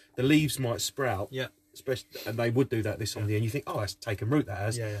in, the leaves might sprout. Yeah. Especially, and they would do that this time of the year, and you think, oh, it's taken root, that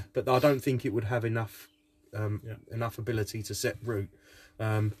has. But I don't think it would have enough enough ability to set root.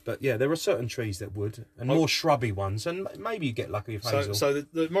 But yeah, there are certain trees that would, and more shrubby ones, and maybe you get lucky with hazel. So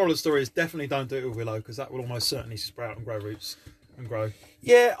the moral of the story is definitely don't do it with willow, because that will almost certainly sprout and grow roots and grow.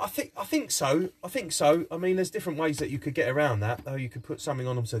 Yeah, I think so. I mean, there's different ways that you could get around that. Though you could put something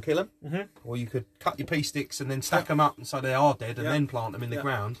on them to kill them, or you could cut your pea sticks and then stack them up so they are dead, and then plant them in the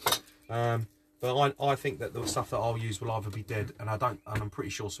ground. But I think that the stuff that I'll use will either be dead, and I'm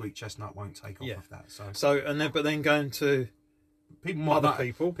pretty sure sweet chestnut won't take off of that. But then going to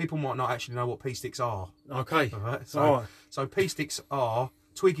people might not actually know what pea sticks are. Okay. All right. So pea sticks are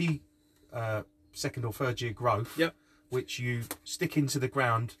twiggy, second or third year growth. Which you stick into the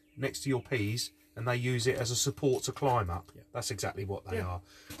ground next to your peas, and they use it as a support to climb up. That's exactly what they are.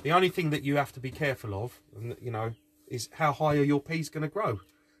 The only thing that you have to be careful of, is how high are your peas going to grow,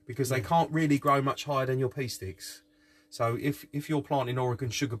 because they can't really grow much higher than your pea sticks. So if you're planting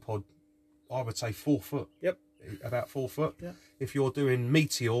Oregon sugar pod, I would say 4 foot. About 4 foot. If you're doing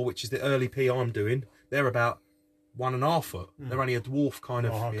Meteor, which is the early pea I'm doing, they're about 1.5 foot. They're only a dwarf kind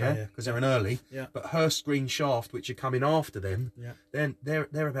of, because they're an early. But Hurst Green Shaft, which are coming after them, then they're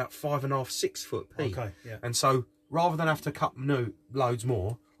about 5.5, 6 foot pea. And so rather than have to cut loads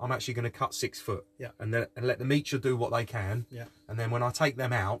more, I'm actually going to cut 6 foot. And let the Meteor do what they can. And then when I take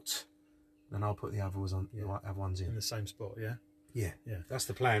them out, then I'll put the other ones on. Other ones in the same spot. Yeah, that's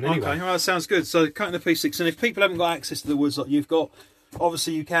the plan. Anyway. Okay, well, that sounds good. So cutting the pea sticks, and if people haven't got access to the woods like you've got,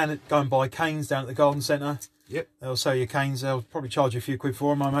 obviously you can go and buy canes down at the garden centre. They'll sell you canes. They'll probably charge you a few quid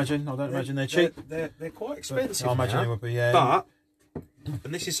for them, I imagine. I don't imagine they're cheap. They're quite expensive. I imagine they would be. But,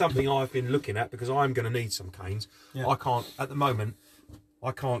 and this is something I've been looking at, because I'm going to need some canes. I can't at the moment.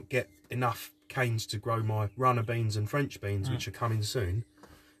 I can't get enough canes to grow my runner beans and French beans, which are coming soon.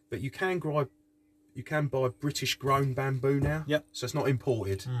 But you can buy British grown bamboo now. So it's not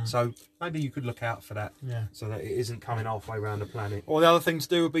imported. So maybe you could look out for that. So that it isn't coming halfway around the planet. Or the other thing to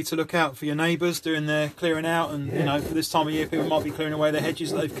do would be to look out for your neighbours doing their clearing out, and for this time of year people might be clearing away their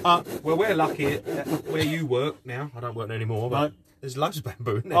hedges that they've cut. Well, we're lucky where you work now. I don't work there anymore, but there's loads of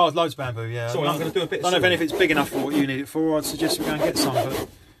bamboo, isn't there? Oh, there's loads of bamboo, yeah. Sorry, I'm going to do a bit of I don't know if it's big enough for what you need it for. I'd suggest we go and get some. But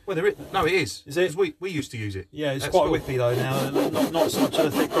well, there is. No, it is. Is it? We used to use it. Yeah, it's quite whippy though now. Not so much of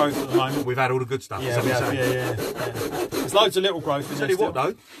the thick growth at the moment. We've had all the good stuff. Yeah, There's loads of little growth in there. Tell you what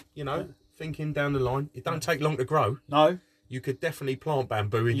though, thinking down the line, it don't take long to grow. No. you could definitely plant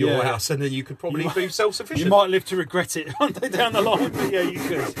bamboo in your house, and then you could probably be self-sufficient. You might live to regret it one day down the line, but yeah, you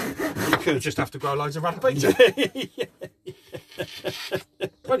could. You could. You just have to grow loads of runner beans.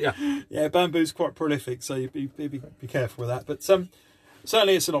 Yeah, bamboo's quite prolific, so you be careful with that. But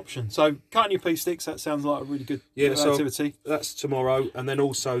certainly it's an option. So cutting your pea sticks, that sounds like a really good activity. That's tomorrow, and then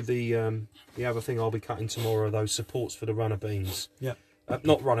also the other thing I'll be cutting tomorrow are those supports for the runner beans. Yeah.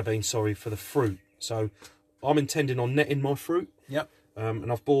 Not runner beans, sorry, for the fruit. So I'm intending on netting my fruit. Yep.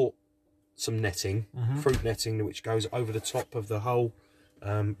 And I've bought some netting, fruit netting, which goes over the top of the whole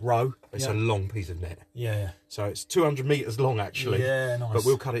row. It's a long piece of net. Yeah. So it's 200 metres long, actually. Yeah, nice. But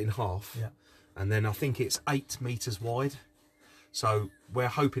we'll cut it in half. Yeah. And then I think it's 8 metres wide. So we're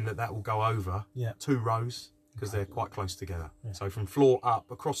hoping that will go over 2 rows, because they're quite close together. Yeah. So from floor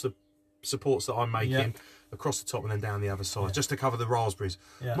up, across the supports that I'm making, across the top and then down the other side, just to cover the raspberries.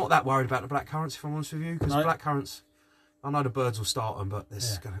 Yeah. Not that worried about the black currants, if I'm honest with you, because black currants, I know the birds will start them, but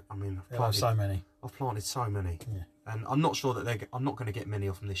there's I've planted so many. I've planted so many, and I'm not sure that I'm not going to get many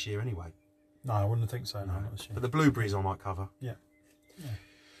of them this year anyway. No, I wouldn't think so. No, not this year. But the blueberries I might cover. Yeah.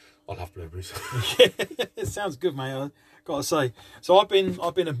 I love blueberries. It sounds good, mate. I got to say. So I've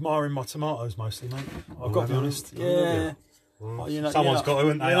been admiring my tomatoes mostly, mate. I've got to be honest. Yeah. Well, someone's got to,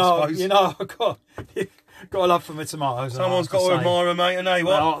 haven't they? I suppose. I've got a love for my tomatoes. Someone's got to admire them, mate, and they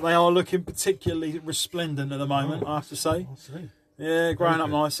are looking particularly resplendent at the moment, I have to say. I see. Yeah, growing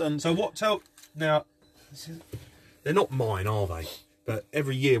up nice. And so now, they're not mine, are they? But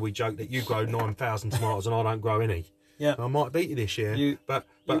every year we joke that you grow 9,000 tomatoes and I don't grow any. Yeah. I might beat you this year, but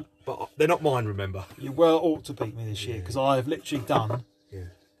they're not mine, remember? You well ought to beat me this year, because I have literally done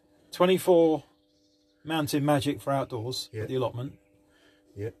 24 Mountain Magic for outdoors at the allotment.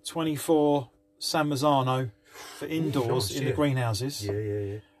 24 San Marzano for indoors in the greenhouses.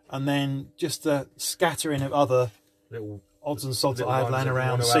 And then just a scattering of other little odds and sods that I have laying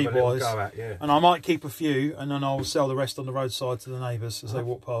around seed-wise. And I might keep a few, and then I'll sell the rest on the roadside to the neighbours as they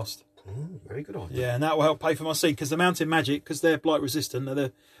walk past. Very good idea. Yeah, and that will help pay for my seed, because the Mountain Magic, because they're blight resistant,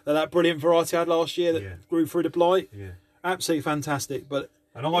 they're that brilliant variety I had last year that grew through the blight. Absolutely fantastic.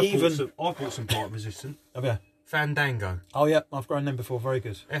 And I've bought some blight resistant. Have you? Fandango. Oh yeah, I've grown them before. Very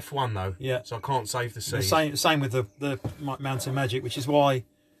good. F1 though. Yeah. So I can't save the seed. Same with the Mountain Magic, which is why I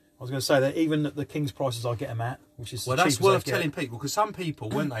was going to say that even at the King's prices I get them at, which is that's worth telling people, because some people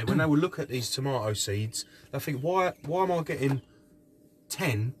when they will look at these tomato seeds, they think, why am I getting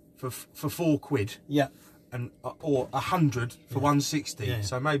 10 for £4? Yeah. And or 100 for 160. Yeah.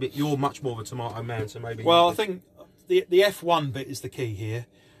 So maybe you're much more of a tomato man. So maybe. Well, I think the F1 bit is the key here.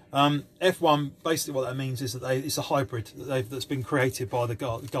 F1, basically what that means is that it's a hybrid that's been created by the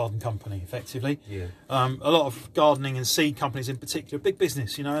garden company, effectively. Yeah. A lot of gardening and seed companies in particular, big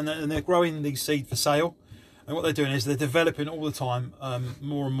business, and they're growing these seed for sale. And what they're doing is they're developing all the time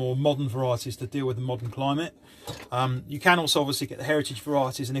more and more modern varieties to deal with the modern climate. You can also obviously get the heritage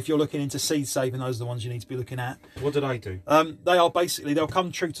varieties, and if you're looking into seed saving, those are the ones you need to be looking at. What do they do? They'll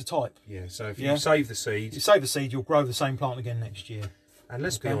come true to type. Yeah, so if you save the seed... you'll grow the same plant again next year. And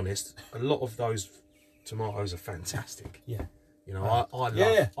let's be honest, a lot of those tomatoes are fantastic. Yeah.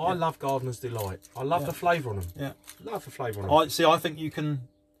 I love Gardener's Delight. I love the flavour on them. Yeah. Love the flavour on them. I think you can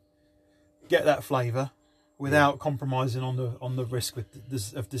get that flavour without compromising on the risk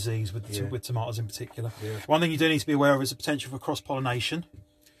of disease with tomatoes in particular. Yeah. One thing you do need to be aware of is the potential for cross-pollination.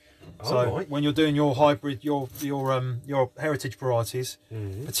 So when you're doing your hybrid, your heritage varieties,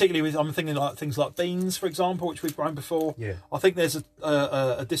 particularly I'm thinking like things like beans, for example, which we've grown before. Yeah. I think there's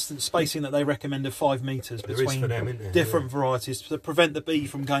a distance spacing that they recommend of 5 metres between different varieties to prevent the bee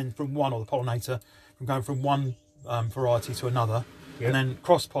from going from one, or the pollinator from going from one variety to another, and then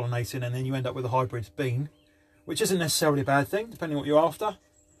cross-pollinating, and then you end up with a hybrid bean, which isn't necessarily a bad thing, depending on what you're after.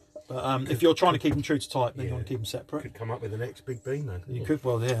 But if you're trying to keep them true to type, then you want to keep them separate. Could come up with the next big bean, though. You could,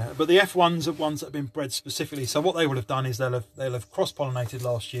 well, yeah. But the F1s are ones that have been bred specifically. So what they would have done is they'll have cross-pollinated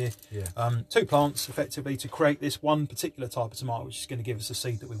last year 2 plants, effectively, to create this one particular type of tomato, which is going to give us a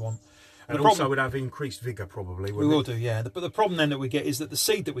seed that we want. And also would have increased vigour, probably, we will do, yeah. But the problem then that we get is that the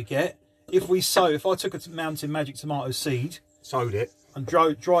seed that we get, if I took a Mountain Magic tomato seed... Sowed it. And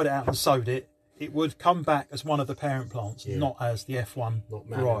dried it out and sowed it, it would come back as one of the parent plants, not as the F1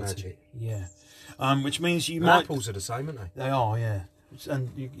 variety. Yeah, which means you might... Apples are the same, aren't they? They are, yeah. And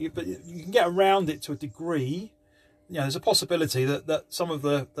but you can get around it to a degree. There's a possibility that some of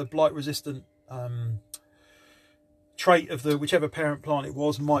the blight-resistant trait of whichever parent plant it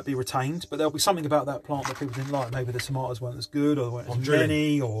was might be retained, but there'll be something about that plant that people didn't like. Maybe the tomatoes weren't as good, or there weren't as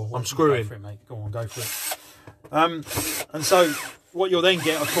many, or... I'm screwing. Go for it, mate. Go on, go for it. And so what you'll then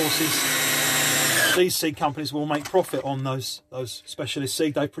get, of course, is... these seed companies will make profit on those specialist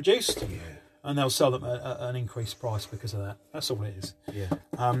seed they produced, and they'll sell them at an increased price because of that. That's all it is. Yeah.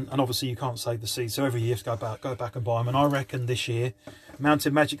 And obviously you can't save the seeds, so every year you have to go back and buy them. And I reckon this year,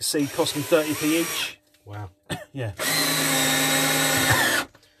 Mountain Magic seed cost me 30p each. Wow. Yeah.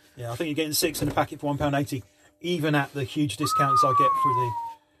 Yeah, I think you're getting 6 in a packet for £1.80, even at the huge discounts I get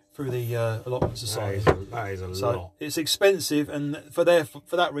through the allotment society. That is a lot. So it's expensive, and for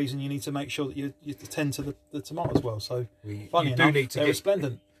that reason, you need to make sure that you attend to the tomatoes well. So funny enough, they're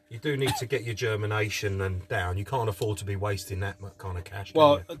resplendent. You do need to get your germination and down. You can't afford to be wasting that kind of cash.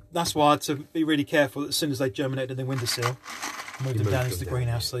 Well, that's why I had to be really careful. As soon as they germinated in the windowsill, moved them down into the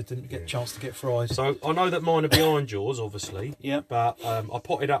greenhouse so they didn't get a chance to get fried. So I know that mine are behind yours, obviously. Yeah. But I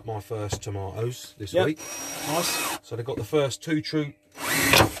potted up my first tomatoes this week. Nice. So they got the first two true.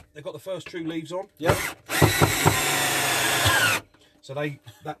 They got the first true leaves on. Yep. So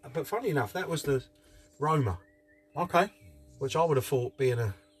but funny enough, that was the Roma. Okay. Which I would have thought being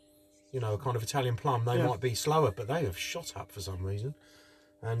a kind of Italian plum, they might be slower, but they have shot up for some reason.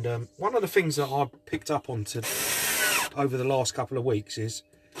 And one of the things that I picked up on over the last couple of weeks is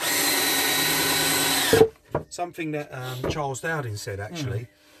something that Charles Dowding said, actually.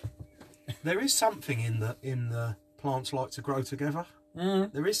 There is something in the plants like to grow together.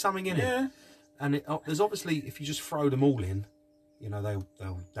 There is something in it. And there's obviously, if you just throw them all in,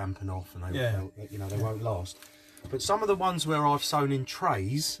 they'll dampen off and they won't last. But some of the ones where I've sown in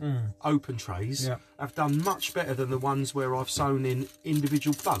trays, open trays, have done much better than the ones where I've sown in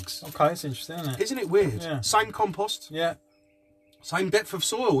individual plugs. Okay, it's interesting, isn't it? Isn't it weird? Yeah. Same compost. Yeah. Same depth of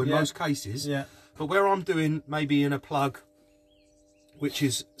soil in most cases. Yeah. But where I'm doing maybe in a plug which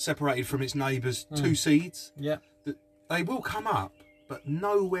is separated from its neighbours, 2 seeds, they will come up, but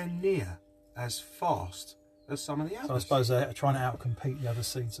nowhere near as fast as some of the others. So I suppose they're trying to outcompete the other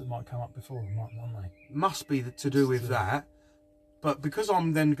seeds that might come up before them, aren't they? Must be to do with that. But because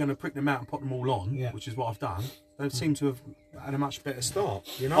I'm then going to prick them out and put them all on, which is what I've done, they seem to have had a much better start.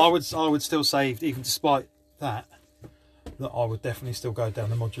 I would still say, even despite that I would definitely still go down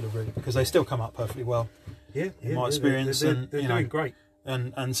the modular route, because they still come up perfectly well. Yeah, in my experience, they're doing great.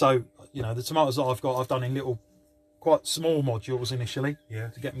 And so the tomatoes that I've done in little, quite small modules initially,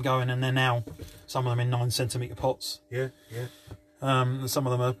 to get them going, and they're now some of them in 9 centimetre pots. Some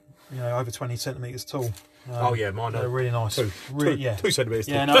of them are over 20 centimetres tall. Mine are really nice. 2 centimetres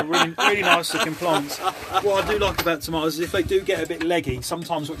tall. Yeah, no, really nice looking plants. What I do like about tomatoes is if they do get a bit leggy,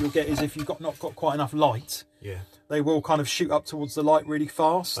 sometimes what you'll get is if you've not got quite enough light, they will kind of shoot up towards the light really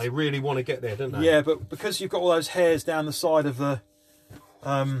fast. They really want to get there, don't they? Yeah, but because you've got all those hairs down the side of the...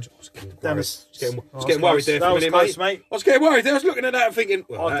 I was getting worried there for a minute, mate. I was getting worried there. I was looking at that and thinking...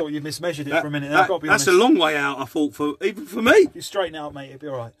 Well, I thought you'd mismeasured it for a minute. That's a long way out, I thought, even for me. If you straighten out, mate, it'll be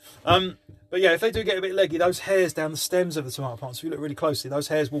all right. But yeah, if they do get a bit leggy, those hairs down the stems of the tomato plants, if you look really closely, those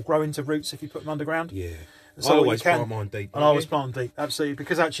hairs will grow into roots if you put them underground. Yeah. So I always plant mine deep. And I always plant them deep, absolutely,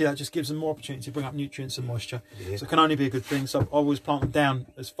 because actually that just gives them more opportunity to bring up nutrients and moisture. Yeah. So it can only be a good thing. So I always plant them down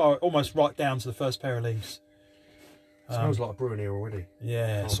as far, almost right down to the first pair of leaves. Smells like a brewing here already.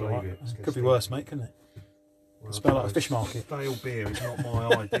 Yeah, it's all right. It could be worse, mate, couldn't it? Well, smell like a fish market. Stale beer is not my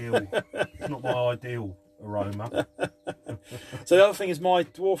ideal. It's not my ideal aroma. So the other thing is my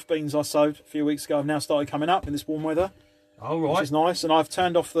dwarf beans I sowed a few weeks ago have now started coming up in this warm weather. Oh, right. Which is nice, and I've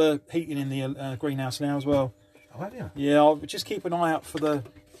turned off the heating in the greenhouse now as well. Oh, have you? Yeah, I'll just keep an eye out for the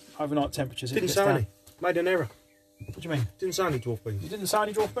overnight temperatures. Didn't say any. Made an error. What do you mean? Didn't say any dwarf beans. You didn't say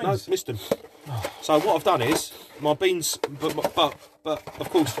any dwarf beans? No, missed them. Oh. So what I've done is, my beans, but of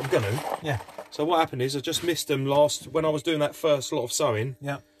course I'm going to. Yeah. So what happened is I just missed them when I was doing that first lot of sowing.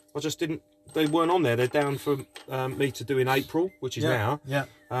 Yeah. I just didn't, they weren't on there. They're down for me to do in April, which is now. Yeah.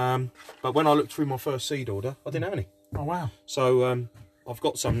 But when I looked through my first seed order, I didn't have any. Oh, wow. So I've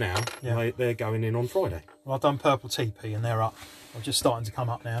got some now. Yeah. They're going in on Friday. Well, I've done purple TP and they're up. I'm just starting to come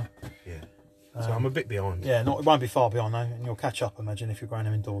up now. Yeah. So I'm a bit behind. Yeah, it won't be far behind though, and you'll catch up, imagine, if you're growing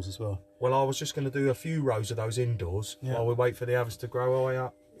them indoors as well. Well, I was just going to do a few rows of those indoors while we wait for the others to grow high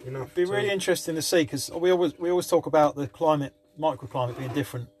up. It'd be really interesting to see, because we always talk about the climate, microclimate being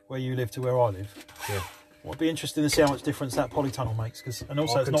different where you live to where I live. Yeah. Well, it'd be interesting to see how much difference that polytunnel makes, and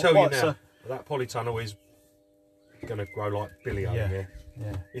also I it's can not tell quite you now, so... that polytunnel is going to grow like Billy over here.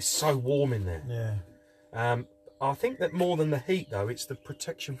 Yeah. It's so warm in there. Yeah. I think that more than the heat though, it's the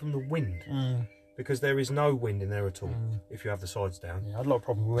protection from the wind. Because there is no wind in there at all if you have the sides down. Yeah, I had a lot of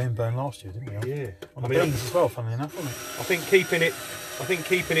problem with wind burn last year, didn't we? Yeah. On the beans as well, funnily enough, wasn't it? I think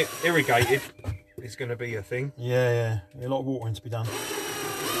keeping it irrigated is going to be a thing. Yeah. A lot of watering to be done.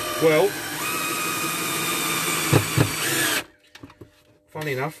 Well,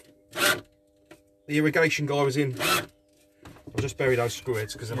 funny enough, the irrigation guy was in. I'll just bury those screw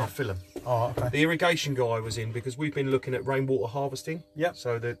heads because then I'll fill them. Oh, okay. The irrigation guy was in because we've been looking at rainwater harvesting. Yep.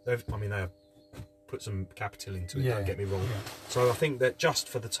 So they've put some capital into it, don't get me wrong. Yeah. So I think that just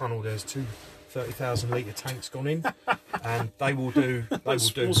for the tunnel there's 2 30,000 litre tanks gone in, and they will do.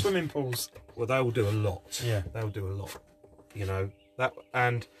 Small swimming pools. Well, they will do a lot. Yeah. They'll do a lot. You know that,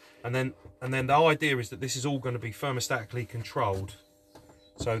 and then the idea is that this is all going to be thermostatically controlled.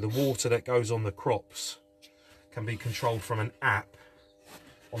 So the water that goes on the crops can be controlled from an app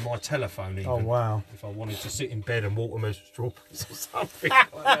on my telephone even. Oh, wow. If I wanted to sit in bed and water my strawberries or something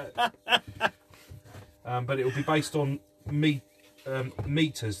like that. But it will be based on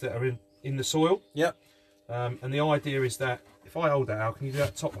meters that are in the soil. Yep. And the idea is that, if I hold that out, can you do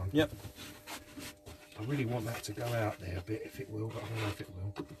that top one? Yep. I really want that to go out there a bit, if it will, but I don't know if it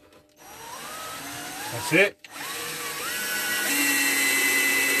will. That's it.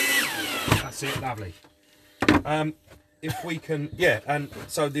 That's it, lovely. If we can, and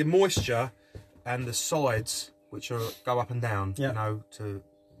so the moisture and the sides, which go up and down, you know, to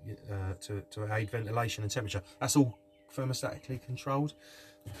aid ventilation and temperature, that's all thermostatically controlled.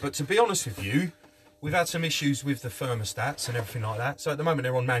 But to be honest with you, we've had some issues with the thermostats and everything like that. So at the moment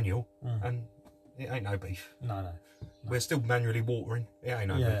they're on manual, and it ain't no beef. No. We're still manually watering. It ain't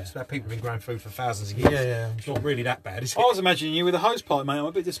no beef. It's about people have been growing food for thousands of years. Yeah. It's not really that bad, is it? I was imagining you with a hose pipe, mate. I'm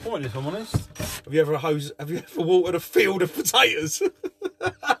a bit disappointed, if I'm honest. Have you ever watered a field of potatoes?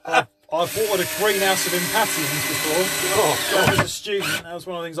 I've watered a greenhouse of impatiens before. Oh, God. I was a student. That was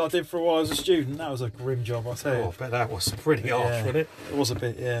one of the things I did for a while as a student. That was a grim job, I tell you. I bet that was pretty harsh, wasn't it? It was a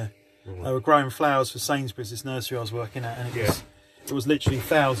bit, yeah. Right. They were growing flowers for Sainsbury's, this nursery I was working at, and it was literally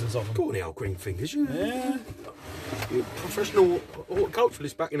thousands of them. Got any old green fingers, you? Yeah. You're a professional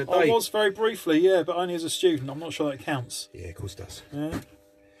horticulturalist back in the day. I was very briefly, yeah, but only as a student. I'm not sure that counts. Yeah, of course it does. Yeah.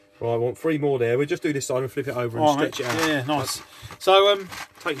 Right, I want 3 more there. We'll just do this side and flip it over and stretch it out. Yeah, nice. So,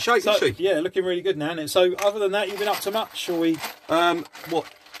 take shape, isn't she? Yeah, looking really good now, isn't it? So, other than that, you've been up to much, shall we? What?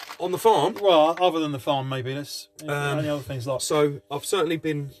 On the farm? Well, other than the farm, maybe. Let's. Any other things like? So, I've certainly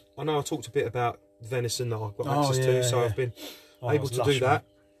been. I know I talked a bit about venison that I've got access to, so I've been able to do that,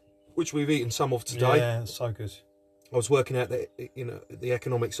 which we've eaten some of today. Yeah, it's so good. I was working out the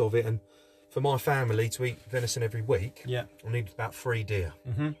economics of it, and for my family to eat venison every week, I need about 3 deer.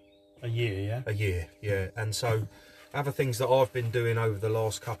 A year, yeah? A year, yeah. And so other things that I've been doing over the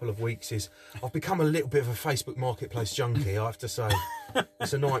last couple of weeks is I've become a little bit of a Facebook Marketplace junkie, I have to say.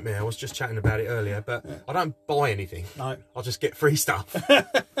 It's a nightmare. I was just chatting about it earlier, but I don't buy anything. No. I just get free stuff.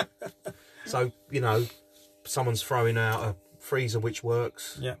 So, you know, someone's throwing out a freezer which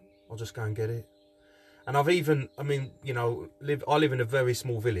works. Yeah. I'll just go and get it. And I've even, I mean, you know, I live in a very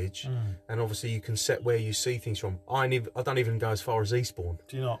small village, and obviously you can set where you see things from. I don't even go as far as Eastbourne.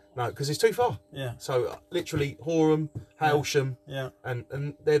 Do you not? No, because it's too far. Yeah. So literally Horham, Hailsham,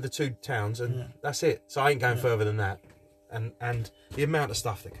 and they're the 2 towns, and that's it. So I ain't going further than that. And the amount of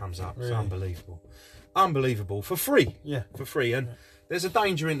stuff that comes up is unbelievable. Unbelievable. For free. Yeah. For free. And there's a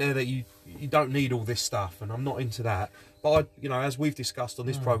danger in there that you don't need all this stuff, and I'm not into that. But, you know, as we've discussed on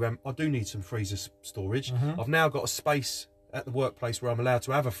this programme, I do need some freezer storage. I've now got a space at the workplace where I'm allowed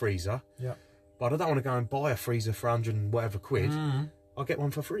to have a freezer. Yeah. But I don't want to go and buy a freezer for 100 and whatever quid. I'll get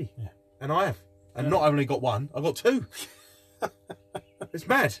one for free. Yeah. And I have. And not only got one, I got 2. It's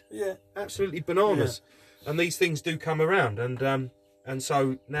mad. Yeah. Absolutely bananas. Yeah. And these things do come around. And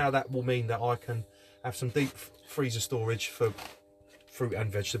so now that will mean that I can have some deep freezer storage for fruit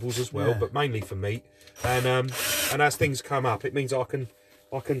and vegetables as well, but mainly for meat. And as things come up, it means I can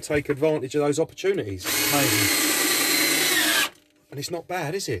take advantage of those opportunities. Amazing. And it's not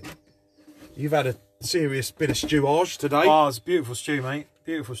bad, is it? You've had a serious bit of stewage today. Oh, it's beautiful stew, mate.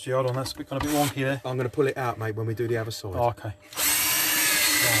 Beautiful stew. Hold on, that's kind of a bit wonky there. I'm going to pull it out, mate, when we do the other side. Oh, okay.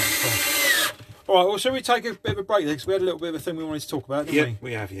 All right, well, shall we take a bit of a break there? Because we had a little bit of a thing we wanted to talk about, didn't we?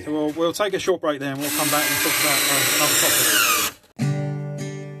 We have, yeah. So we'll take a short break there and we'll come back and talk about another topic.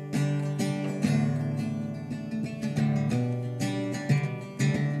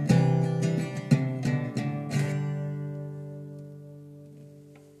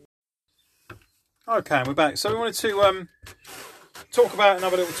 Okay, and we're back. So we wanted to talk about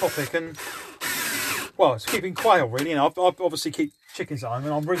another little topic, and well, it's keeping quail really. You know, I've obviously keep chickens at home,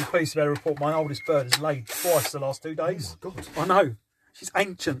 and I'm really pleased to be able to report my oldest bird has laid twice the last 2 days. Oh my God! I know, she's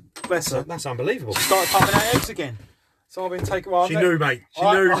ancient, bless her. That's unbelievable. She started pumping out eggs again, so I've been taking. Well, she knew, mate. She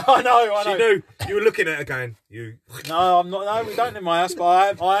knew. I know. She knew. You were looking at her going, "You." No, I'm not. No, we don't in my house,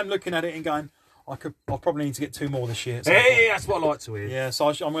 but I am looking at it and going, I'll probably need to get 2 more this year. So hey, that's what I like to hear. Yeah, so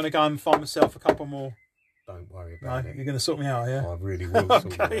I'm going to go and find myself a couple more. Don't worry about it. You're going to sort me out, yeah? I really will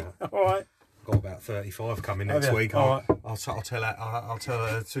sort you out. All right. got about 35 coming next week. All right. I'll tell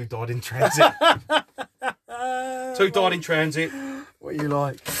her 2 died in transit. 2 died in transit. What you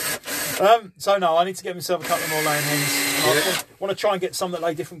like? So no, I need to get myself a couple more laying hens. I want to try and get some that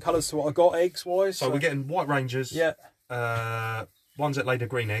lay different colours to what I got eggs wise. So we're getting white rangers. Yeah. Ones that lay the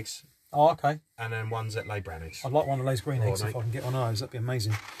green eggs. Oh, okay. And then ones that lay brown eggs. I'd like one that lays green eggs if I can get one of those. That'd be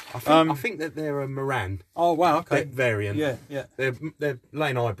amazing. I think that they're a Moran. Oh wow, okay. Variant. Yeah, yeah. They're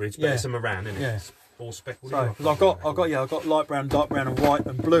laying hybrids, but it's a Moran, isn't it? Yeah. All speckled. So, because I've got light brown, dark brown, and white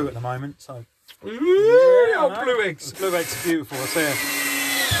and blue at the moment. So. Blue eggs. The blue eggs are beautiful. I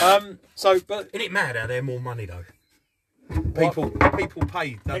see. But isn't it mad how they're more money though? People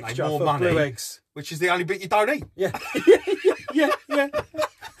pay, don't they, more money, blue eggs, which is the only bit you don't eat. Yeah, yeah.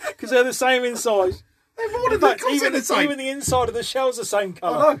 Because they're the same in size. They're more than even the inside of the shell's the same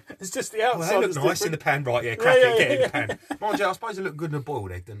colour. I know. It's just the outside. Well, they look nice in the pan, right? Yeah, crack it, get in the pan. Mind you, I suppose they look good in a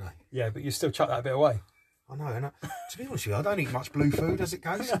boiled egg, don't they? Yeah, but you still chuck that bit away. I know. And to be honest with you, I don't eat much blue food as it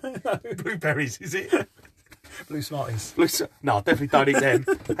goes. No. Blueberries, is it? Blue Smarties. No, I definitely don't eat them.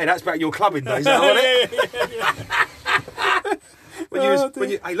 Hey, that's back your clubbing days, isn't it? Yeah.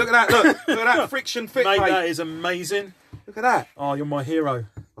 Hey, look at that! Look at that friction fit, mate. That is amazing. Look at that. Oh, you're my hero.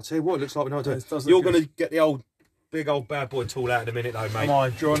 I'll tell you what, it looks like we know what to do. You're going to get the big old bad boy tool out in a minute, though, mate. Come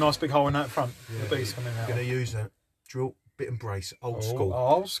on, draw a nice big hole in that front. Yeah, the beast coming out. Going to use a drill bit and brace, old school.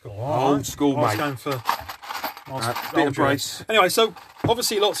 Old school, old school, mate. I was going for bit and brace. Anyway, so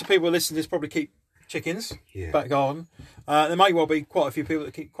obviously lots of people listening to this probably keep chickens, back garden. There may well be quite a few people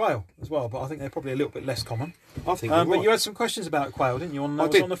that keep quail as well, but I think they're probably a little bit less common. I think but you had some questions about quail, didn't you? On the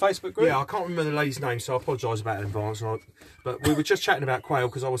Facebook group? Yeah, I can't remember the lady's name, so I apologise about it in advance. But we were just chatting about quail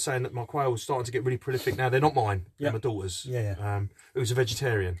because I was saying that my quail was starting to get really prolific now. They're not mine, they're my daughter's. Yeah. Who's a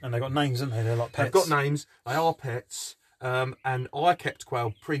vegetarian. And they've got names, haven't they? They're like pets. They've got names, they are pets. And I kept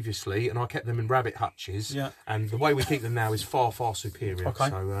quail previously, and I kept them in rabbit hutches. Yeah. And the way we keep them now is far, far superior. Okay.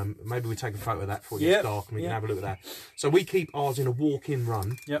 So maybe we take a photo of that before it gets dark, and we can have a look at that. So we keep ours in a walk-in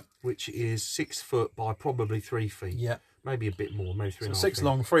run, which is 6 foot by probably 3 feet. Yeah. Maybe a bit more, maybe 3.5 feet. 6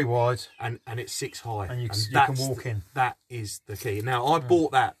 long, 3 wide, and it's 6 high. And you can walk in. That is the key. Now I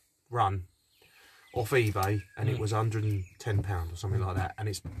bought that run off eBay, and it was £110 or something like that, and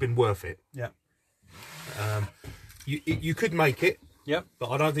it's been worth it. Yeah. You could make it, but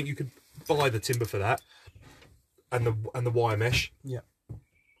I don't think you could buy the timber for that, and the wire mesh. Yeah,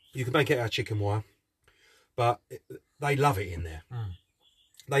 you could make it out of chicken wire, but they love it in there.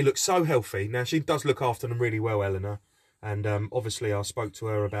 They look so healthy. Now she does look after them really well, Eleanor, and obviously I spoke to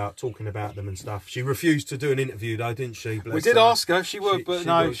her about talking about them and stuff. She refused to do an interview though, didn't she? Bless we did ask her if she would, but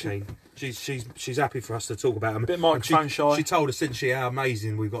no. She's happy for us to talk about them. A bit microphone shy. She told us, didn't she, how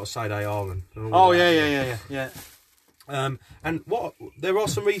amazing we've got to say they are. Yeah. And there are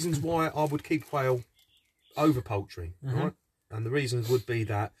some reasons why I would keep quail over poultry, right? And the reasons would be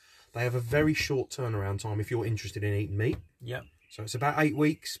that they have a very short turnaround time if you're interested in eating meat. Yeah. So it's about 8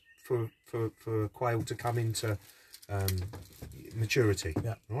 weeks for quail to come into maturity.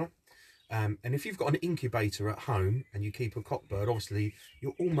 Yeah. Right. And if you've got an incubator at home and you keep a cockbird, obviously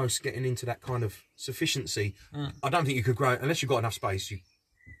you're almost getting into that kind of sufficiency. I don't think you could grow unless you've got enough space.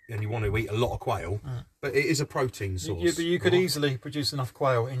 And you want to eat a lot of quail, but it is a protein source. Yeah, but you could easily produce enough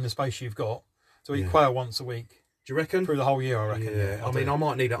quail in the space you've got to eat quail once a week. Do you reckon? Through the whole year, I reckon. Yeah, I think I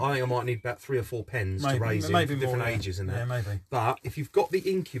might need about 3 or 4 pens to raise it for different ages and that. Yeah, maybe. But if you've got the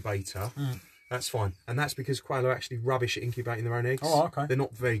incubator, that's fine. And that's because quail are actually rubbish at incubating their own eggs. Oh, okay. They're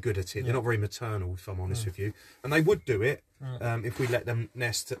not very good at it. They're not very maternal, if I'm honest with you. And they would do it if we let them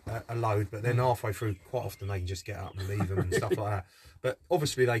nest a load, but then halfway through, quite often they can just get up and leave them and stuff like that. But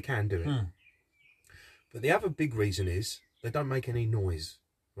obviously they can do it. But the other big reason is they don't make any noise,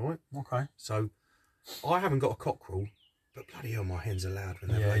 right? Okay. So I haven't got a cockerel, but bloody hell, my hens are loud when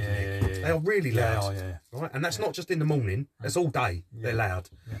they're laying eggs. They are really loud, right? And that's not just in the morning; that's all day. They're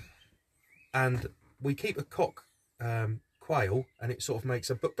loud. Yeah. And we keep a cock quail, and it sort of makes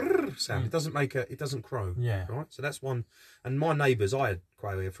a brrr sound. It doesn't make it doesn't crow. Yeah. Right. So that's one. And my neighbours, I had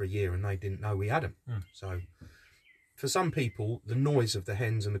quail here for a year, and they didn't know we had them. So. For some people, the noise of the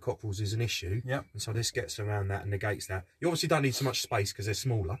hens and the cockerels is an issue. Yep. And so this gets around that and negates that. You obviously don't need so much space because they're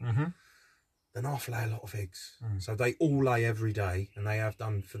smaller. Then half lay a lot of eggs. So they all lay every day, and they have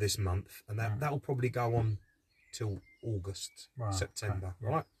done for this month. And that'll probably go on till August, September,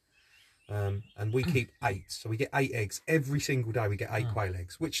 right? And we keep 8. So we get 8 eggs. Every single day we get 8 quail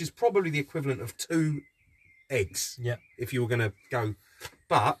eggs, which is probably the equivalent of 2 eggs. Yeah. If you were going to go.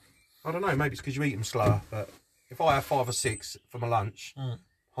 But, I don't know, maybe it's because you eat them slower, but... If I have 5 or 6 for my lunch,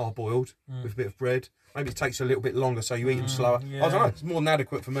 hard boiled with a bit of bread. Maybe it takes a little bit longer, so you eat them slower. Yeah. I don't know. It's more than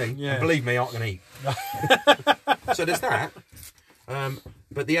adequate for me. Yeah. And believe me, I can eat. So there's that.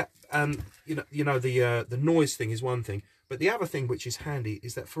 But the the noise thing is one thing. But the other thing which is handy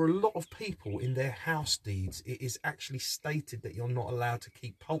is that for a lot of people in their house deeds, it is actually stated that you're not allowed to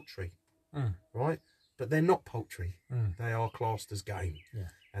keep poultry, right? But they're not poultry. They are classed as game. Yeah.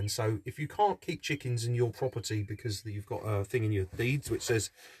 And so if you can't keep chickens in your property because you've got a thing in your deeds which says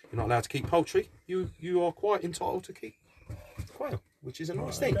you're not allowed to keep poultry, you are quite entitled to keep quail, which is a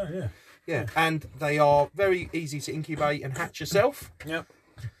nice thing. Yeah. And they are very easy to incubate and hatch yourself. Yeah.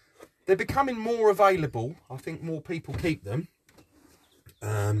 They're becoming more available. I think more people keep them.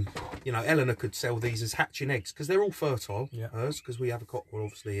 You know, Eleanor could sell these as hatching eggs because they're all fertile, hers, because we have a cockerel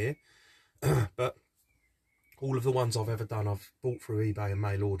obviously here. But all of the ones I've ever done, I've bought through eBay and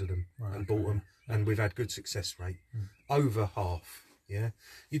mail ordered them and bought them, and we've had good success rate, over half. Yeah,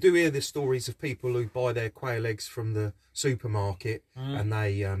 you do hear the stories of people who buy their quail eggs from the supermarket and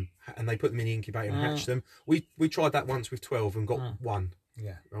they put them in the incubator and hatch them. We tried that once with 12 and got one.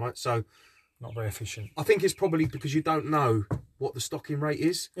 Yeah, right. So not very efficient. I think it's probably because you don't know what the stocking rate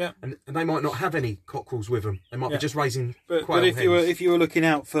is. Yeah, and they might not have any cockerels with them. They might be just raising quail but if hens. if you were looking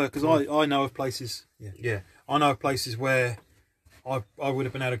out for, because I know of places. I know of places where I would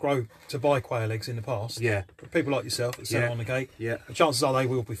have been able to buy quail eggs in the past. Yeah. People like yourself that sell on the gate. Yeah. The chances are they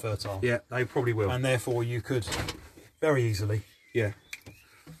will be fertile. Yeah, they probably will. And therefore you could very easily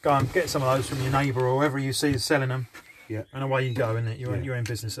go and get some of those from your neighbour or whoever you see selling them. Yeah. And away you go, isn't it? You're in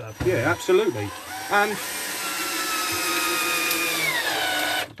business at that point. Yeah, absolutely. And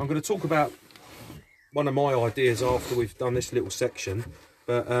I'm going to talk about one of my ideas after we've done this little section,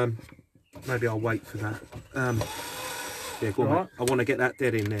 but maybe I'll wait for that. Yeah, go on, mate. I want to get that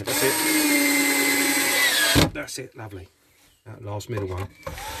dead in there. That's it. That's it. Lovely. That last middle one.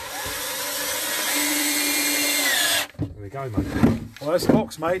 There we go, mate. Well, there's a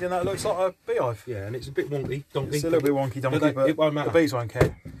box made, and that looks like a beehive. Yeah, and it's a bit wonky, donkey. It's a little bit wonky, donkey, but it won't matter. The bees won't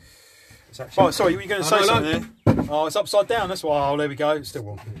care. Right, sorry, were you going to say something there? Oh, it's upside down. That's why. Oh, there we go. It's still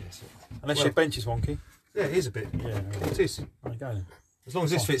wonky. Unless your bench is wonky. Yeah, it is a bit. Yeah, it is. There you go then. As long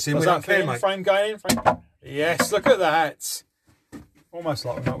as this fits in, we don't care, mate. Frame going in. Frame. Yes, look at that. Almost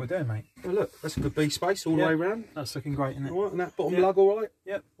like what we're doing, mate. Oh, look, that's a good bee space all the way around. That's looking great, isn't it? All right, and that bottom lug all right?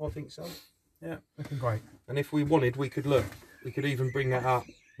 Yep. I think so. Yeah, looking great. And if we wanted, we could even bring that up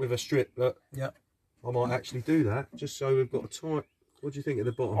with a strip. Look. Yep. I might actually do that, just so we've got a tight... What do you think at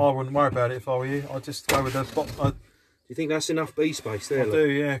the bottom? I wouldn't worry about it if I were you. I'd just go with the bottom. Do you think that's enough bee space there? I do,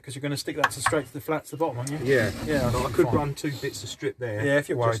 yeah, because you're going to stick that straight to the flat to the bottom, aren't you? Yeah. Yeah. I could run 2 bits of strip there. Yeah, if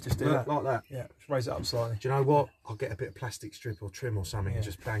you're worried, just do that. Like that. Yeah, just raise it up slightly. Do you know what? I'll get a bit of plastic strip or trim or something and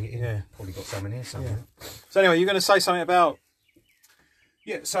just bang it in. Yeah. Probably got some in here somewhere. Yeah. So anyway, you're going to say something about...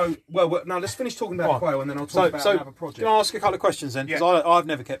 Yeah, so, well, now let's finish talking about quail and then I'll talk about another project. Can I ask a couple of questions then? Because I've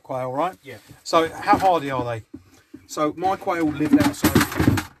never kept quail, right? Yeah. So how hardy are they? So my quail lived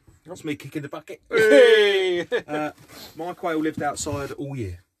outside... That's me kicking the bucket. Hey! My quail lived outside all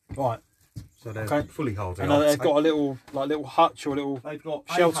year. Right. So they're fully hardy. And they've got a little hutch or a little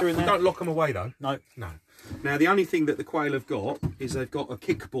shelter in there? We don't lock them away though. No. No. Now the only thing that the quail have got is they've got a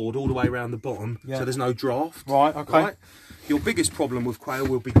kickboard all the way around the bottom, so there's no draft. Right, okay. Right? Your biggest problem with quail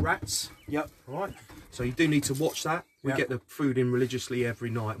will be rats. Yep. Right. So you do need to watch that. We get the food in religiously every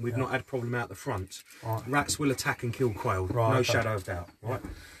night and we've not had a problem out the front. Right. Rats will attack and kill quail, no shadow of doubt. Right.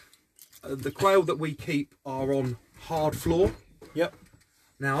 The quail that we keep are on hard floor. Yep.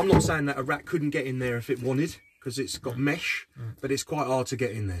 Now, I'm not saying that a rat couldn't get in there if it wanted, because it's got mesh, but it's quite hard to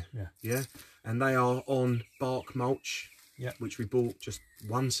get in there. Yeah. Yeah. And they are on bark mulch, which we bought just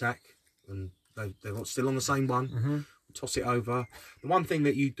 1 sack, and they're still on the same one. Toss it over. The one thing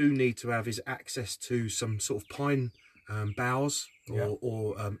that you do need to have is access to some sort of pine boughs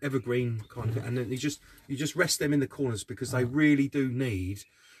or evergreen kind of, and then you just rest them in the corners because they really do need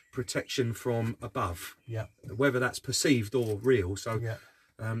protection from above, whether that's perceived or real. So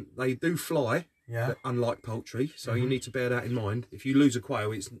they do fly, unlike poultry, so you need to bear that in mind. If you lose a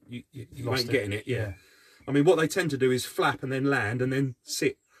quail, it's you ain't getting it. I mean, what they tend to do is flap and then land and then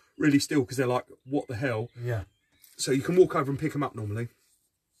sit really still because they're like, what the hell? So you can walk over and pick them up normally,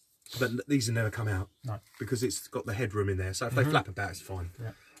 but these will never come out because it's got the headroom in there. So if they flap about, it's fine.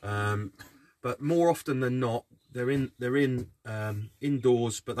 But more often than not, they're in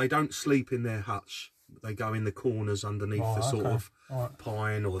indoors, but they don't sleep in their hutch. They go in the corners underneath the sort of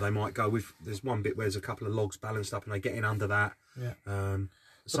pine, or they might go with. There's one bit where there's a couple of logs balanced up, and they get in under that.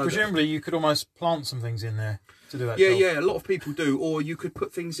 So presumably you could almost plant some things in there to do that Yeah, job. yeah, a lot of people do. Or you could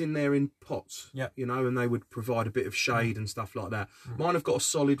put things in there in pots, Yeah. you know, and they would provide a bit of shade and stuff like that. Mine have got a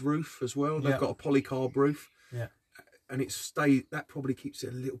solid roof as well. They've got a polycarb roof. Yeah. And that probably keeps it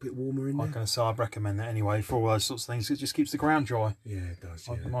a little bit warmer in there. I'm going to say I'd recommend that anyway for all those sorts of things. It just keeps the ground dry. Yeah, it does.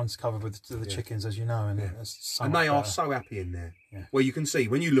 Yeah. Mine's covered with the chickens, as you know, and it's so And much they are better. so happy in there. Yeah. Well, you can see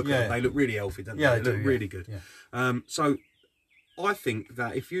when you look at them, they look really healthy, don't they? Yeah, They look really good. Yeah. So I think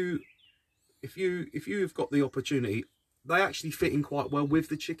that if you've got the opportunity, they actually fit in quite well with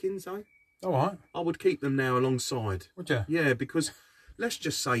the chickens, though. All right. I would keep them now alongside. Would you? Yeah, because let's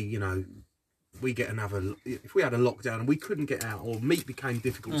just say, you know, if we had a lockdown and we couldn't get out, or meat became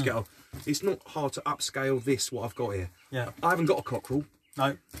difficult to get out, it's not hard to upscale what I've got here. Yeah. I haven't got a cockerel.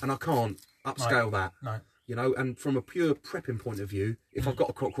 No. And I can't upscale that. No. You know, and from a pure prepping point of view, if I've got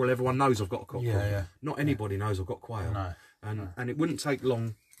a cockerel, everyone knows I've got a cockerel. Yeah. Not anybody knows I've got quail. No. And it wouldn't take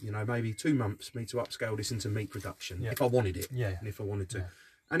long, you know, maybe 2 months for me to upscale this into meat production if I wanted it. Yeah. And if I wanted to. Yeah.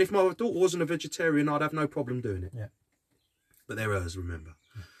 And if my daughter wasn't a vegetarian, I'd have no problem doing it. Yeah. But they're hers, remember.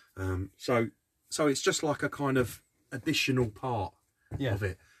 So it's just like a kind of additional part of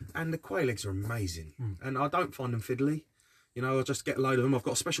it. And the quail eggs are amazing. And I don't find them fiddly. You know, I'll just get a load of them. I've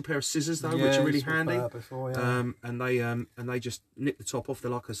got a special pair of scissors though, which are really handy. Before, and they just nip the top off.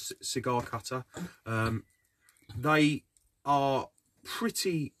 They're like a cigar cutter. They are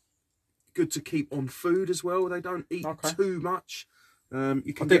pretty good to keep on food as well. They don't eat too much.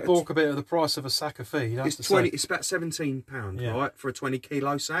 You can get balk a bit of the price of a sack of feed. It's about £17, right, for a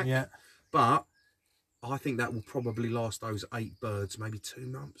 20-kilo sack. Yeah. But I think that will probably last those 8 birds maybe 2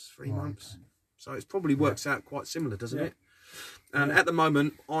 months, 3 months. So it probably works out quite similar, doesn't it? And at the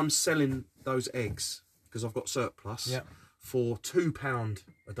moment, I'm selling those eggs because I've got surplus for £2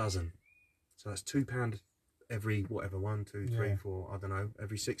 a dozen. So that's £2 every whatever 1, 2, 3, 4. I don't know.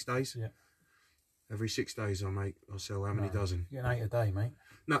 Every 6 days. Yeah. Every 6 days, I'll sell how many dozen? You're getting 8 a day, mate.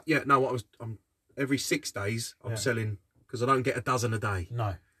 No, yeah, no. Every 6 days I'm selling because I don't get a dozen a day.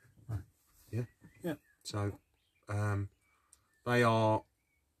 No. Yeah. Yeah. So, they are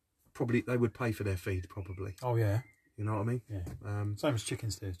probably they would pay for their feed probably. Oh yeah. You know what I mean? Yeah. Same as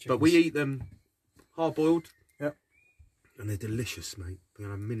chickens do. But we eat them hard boiled. Yep. And they're delicious, mate. You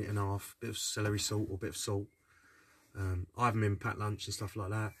know, a minute and a half, bit of celery salt or bit of salt. I have them in packed lunch and stuff like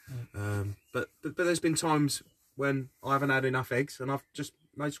that. But there's been times when I haven't had enough eggs and I've just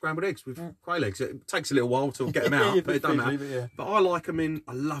made scrambled eggs with quail eggs. It takes a little while to get them out, but it doesn't matter. But I like them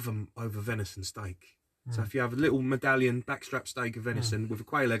I love them over venison steak. So if you have a little medallion backstrap steak of venison with a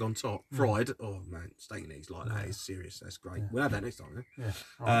quail egg on top, fried, oh man, steak and eggs like that is serious. That's great. We'll have that next time. Yeah.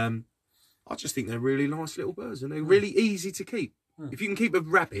 Right. I just think they're really nice little birds and they're really easy to keep. If you can keep a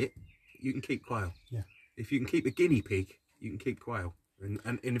rabbit, you can keep quail. Yeah. If you can keep a guinea pig, you can keep quail.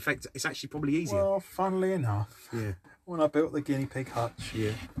 And in effect, it's actually probably easier. Well, funnily enough, when I built the guinea pig hutch,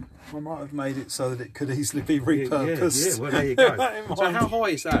 I might have made it so that it could easily be repurposed. Yeah, well, there you go. So how high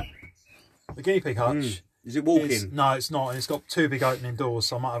is that? The guinea pig hutch. Is it walk-in? No, it's not. And it's got 2 big opening doors,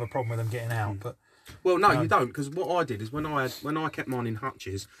 so I might have a problem with them getting out. But well, no, you don't, because what I did is when I kept mine in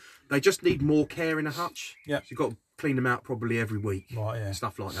hutches, they just need more care in a hutch. Yeah. So you've got to clean them out probably every week. Right, yeah.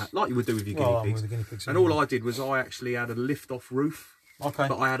 Stuff like that, like you would do with your with the guinea pigs. And all I did was I actually had a lift-off roof. Okay.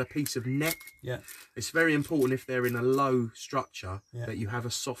 But I had a piece of net. Yeah. It's very important if they're in a low structure that you have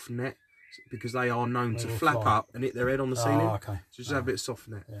a soft net, because they are known to flap up and hit their head on the ceiling. Oh, okay. So just have a bit of soft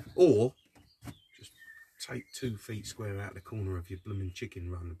net. Yeah. Or just take 2 feet square out the corner of your blooming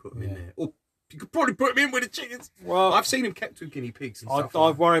chicken run and put them in there. Or you could probably put them in with the chickens. Well, I've seen them kept with guinea pigs and stuff.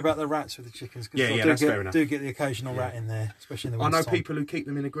 I worry about the rats with the chickens. Yeah, that's fair enough. I do get the occasional rat in there, especially in the winter. I know people who keep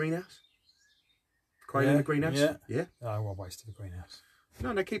them in a greenhouse. Quail in the greenhouse. Yeah. Oh, well, wasted the greenhouse.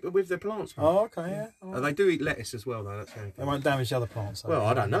 No, they keep it with their plants. Man. Oh, okay, yeah. Oh. They do eat lettuce as well, though. That's the only thing. They won't damage the other plants. Well,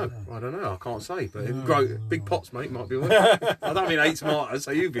 I don't know. I can't say. But if you grow big pots, mate, might be all right. I don't mean 8 tomatoes,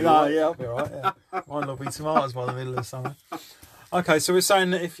 so you'll be all right. Yeah, I'll be all right. Yeah. Mine will be tomatoes by the middle of the summer. Okay, so we're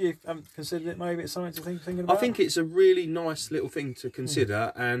saying that if you haven't considered it, maybe it's something to thinking about? I think it's a really nice little thing to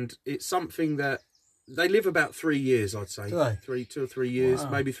consider, and it's something that they live about 3 years, I'd say. Do they? 2 or 3 years,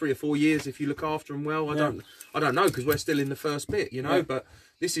 maybe 3 or 4 years if you look after them well. I don't know, because we're still in the first bit, you know, but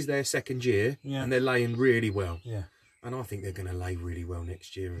this is their 2nd year, and they're laying really well. Yeah. And I think they're going to lay really well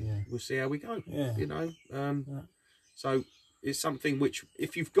next year, and we'll see how we go. Yeah. You know, so it's something which,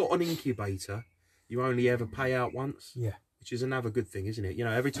 if you've got an incubator, you only ever pay out once. Yeah. Which is another good thing, isn't it? You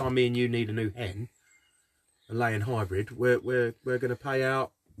know, every time me and you need a new hen, a laying hybrid, we're going to pay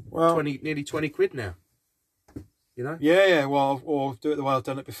out nearly 20 quid now. You know? Yeah. Well, or do it the way I've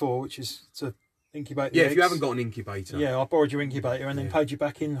done it before, which is to incubate the Yeah, eggs. if you haven't got an incubator. Yeah, I borrowed your incubator and then paid you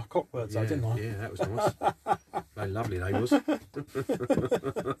back in cockbirds, though, didn't I? Yeah, that was nice. Very lovely, they was.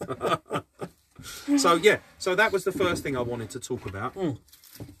 So that was the first thing I wanted to talk about.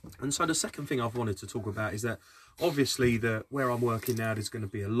 And so the second thing I've wanted to talk about is that obviously where I'm working now, there's going to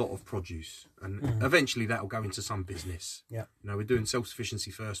be a lot of produce, and eventually that will go into some business. Yeah. You know, we're doing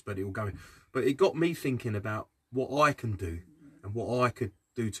self-sufficiency first, but it will go in. But it got me thinking about what I can do and what I could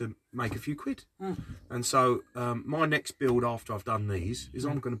do to make a few quid. And so my next build after I've done these is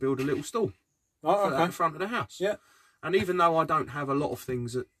I'm going to build a little stall at the front of the house. Yeah. And even though I don't have a lot of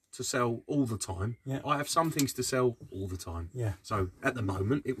things to sell all the time, I have some things to sell all the time. Yeah. So at the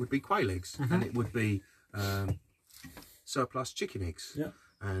moment it would be quail eggs, and it would be surplus chicken eggs. Yeah.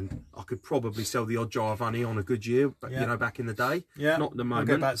 And I could probably sell the odd jar of honey on a good year, but you know, back in the day. Yeah. Not at the moment.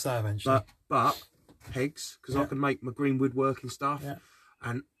 We'll get back to that eventually. But eggs, because I can make my green woodworking stuff. Yeah.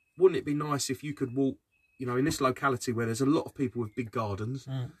 And wouldn't it be nice if you could walk, you know, in this locality where there's a lot of people with big gardens,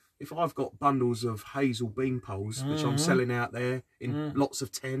 if I've got bundles of hazel bean poles, which I'm selling out there in lots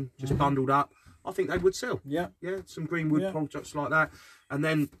of 10, just bundled up, I think they would sell. Yeah. Yeah, some greenwood projects like that. And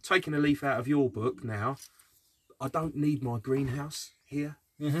then taking a leaf out of your book now, I don't need my greenhouse here.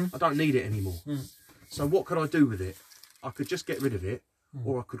 I don't need it anymore. So what could I do with it? I could just get rid of it,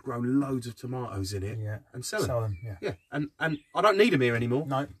 or I could grow loads of tomatoes in it and sell them. Yeah, and I don't need them here anymore.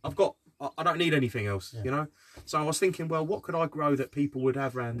 No. I don't need anything else, you know. So I was thinking, well, what could I grow that people would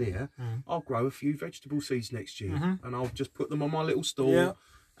have around here? I'll grow a few vegetable seeds next year, and I'll just put them on my little stall,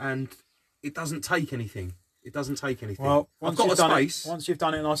 and it doesn't take anything. It doesn't take anything. Well, I've got a space. Once you've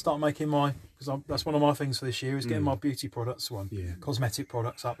done it, and I start making because that's one of my things for this year is getting my beauty products, cosmetic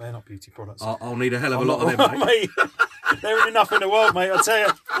products up there, not beauty products. I'll need a hell of a lot of them, mate. There ain't enough in the world, mate. I tell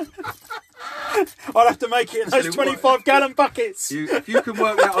you. I'll have to make it in those 25-gallon buckets. If you can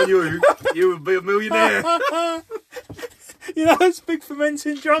work that on you will be a millionaire. You know those big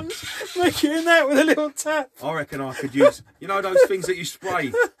fermenting drums? Make it in that with a little tap. I reckon I could use, you know those things that you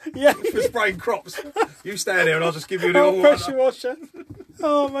spray? Yeah. For spraying crops. You stand there and I'll just give you a little pressure washer.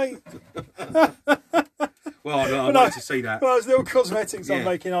 Oh, mate. Well, no, I'd like to see that. Well, those little cosmetics I'm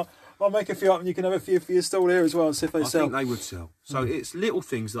making, I'll make a few up and you can have a few for your stall here as well and see if they sell. I think they would sell. So it's little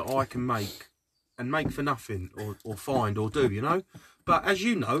things that I can make and make for nothing or find or do, you know? But as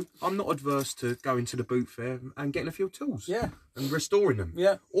you know, I'm not adverse to going to the boot fair and getting a few tools. Yeah. And restoring them.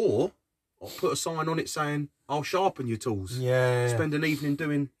 Yeah. Or I'll put a sign on it saying, I'll sharpen your tools. Yeah. Spend an evening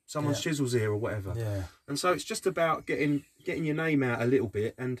doing someone's chisels here or whatever. Yeah. And so it's just about getting your name out a little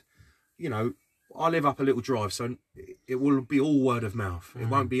bit. And, you know, I live up a little drive, so it will be all word of mouth. It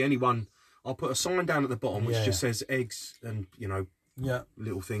won't be anyone. I'll put a sign down at the bottom which just says eggs and, you know,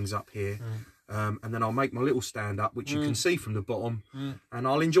 little things up here. And then I'll make my little stand up, which you can see from the bottom, and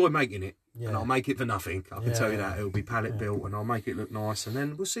I'll enjoy making it. And I'll make it for nothing. I can tell you that. It'll be pallet built, and I'll make it look nice, and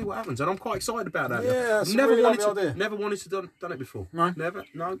then we'll see what happens. And I'm quite excited about that. Yeah, that's never a really wanted lovely to, idea. never wanted to done it before. No,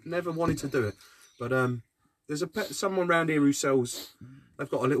 never wanted to do it. But there's someone around here who sells. They've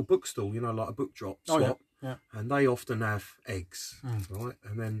got a little bookstall, you know, like a book drop swap. Yeah. And they often have eggs, right?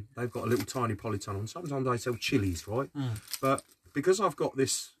 And then they've got a little tiny polytunnel, and sometimes they sell chilies, right? But because I've got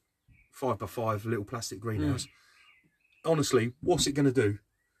this 5x5 little plastic greenhouse, honestly, what's it going to do?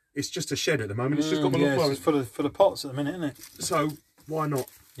 It's just a shed at the moment. It's just got my little it's for the pots at the minute, isn't it? So why not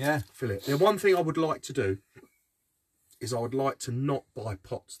fill it? The one thing I would like to do is I would like to not buy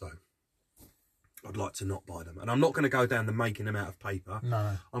pots, though. I'd like to not buy them. And I'm not going to go down the making them out of paper.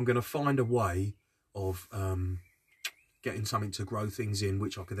 No. I'm going to find a way of getting something to grow things in,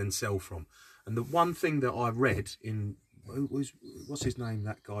 which I could then sell from. And the one thing that I read in, what's his name,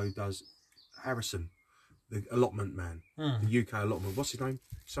 that guy who does, Harrison, the allotment man, the UK allotment, what's his name?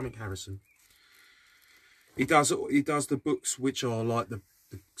 Something Harrison. He does the books which are like the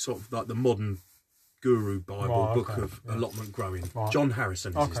sort of like the modern guru Bible book of allotment growing. John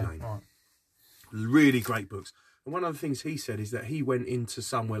Harrison is his name. Really great books. And one of the things he said is that he went into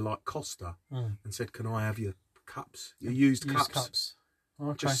somewhere like Costa and said, "Can I have your cups? Your used cups?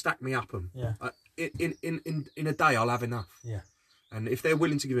 Just stack me up them. In a day, I'll have enough." Yeah. And if they're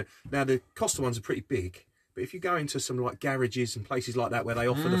willing to give it, now the Costa ones are pretty big, but if you go into some like garages and places like that where they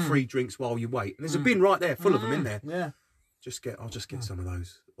offer the free drinks while you wait, and there's a bin right there full of them in there. Yeah. I'll just get some of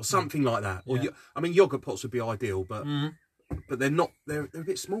those or something like that. Or I mean, yogurt pots would be ideal, but they're not. They're a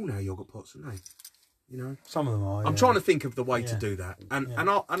bit small now. Yogurt pots, aren't they? You know, some of them are. I'm trying to think of the way to do that, and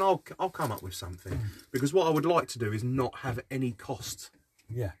I'll come up with something because what I would like to do is not have any cost.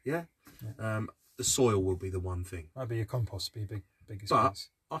 Yeah. The soil will be the one thing. That'd be your compost. Be a big expense.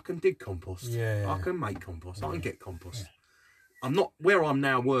 But I can dig compost. I can make compost. I can get compost. I'm not where I'm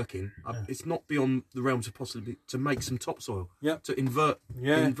now working. It's not beyond the realms of possibility to make some topsoil. Yeah. To invert.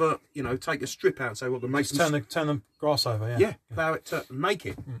 You know, take a strip out and say, well, we're going to make turn the grass over. Yeah. Yeah. Plough it to make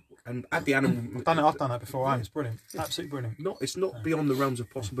it, and add the animal. I've done that before. It's brilliant. Absolutely brilliant. It's not beyond the realms of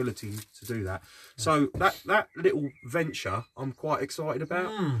possibility to do that. So that little venture, I'm quite excited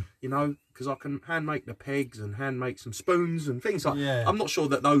about. You know, because I can hand make the pegs and hand make some spoons and things like. Yeah. I'm not sure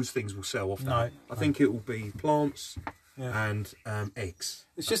that those things will sell off. I think it will be plants. Yeah. And eggs.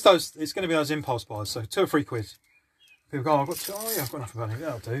 It's just those. It's going to be those impulse buys. So £2 or £3. People go, I've got enough money.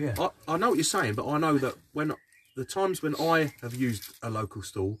 That'll do. Yeah. I know what you're saying, but I know that when the times when I have used a local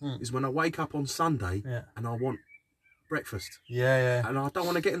stall is when I wake up on Sunday and I want breakfast. Yeah. And I don't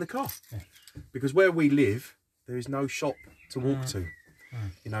want to get in the car because where we live, there is no shop to walk to.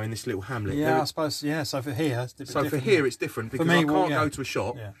 You know, in this little hamlet. Yeah, I suppose. Yeah, so for here, it's it's different because I can't go to a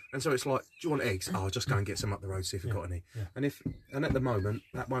shop, Yeah. and so it's like, do you want eggs? Oh, I'll just go and get some up the road, see if we've got any. Yeah. And at the moment,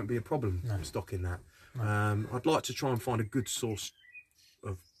 that won't be a problem stocking that. I'd like to try and find a good source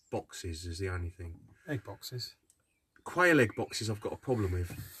of boxes. Is the only thing. Egg boxes. Quail egg boxes, I've got a problem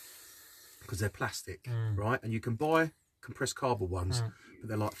with because they're plastic, right? And you can buy compressed cardboard ones, but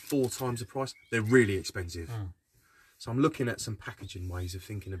they're like 4 times the price. They're really expensive. So I'm looking at some packaging ways of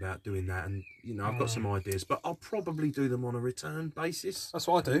thinking about doing that, and you know I've got some ideas, but I'll probably do them on a return basis. That's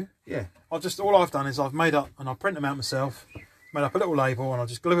what I do. Yeah. All I've done is I've made up and I print them out myself, made up a little label, and I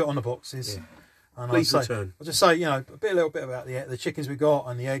just glue it on the boxes. Yeah. And Please return. I'll just say, you know, a little bit about the chickens we got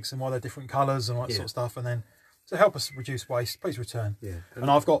and the eggs and why they're different colours and all that sort of stuff, and then to help us reduce waste, please return. Yeah. And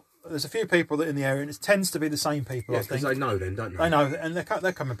there's a few people that in the area, and it tends to be the same people. I think because they know then, don't they? They know, and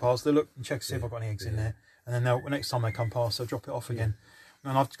they're coming past. They look and check to see if I've got any eggs in there. And then next time they come past, they'll drop it off again.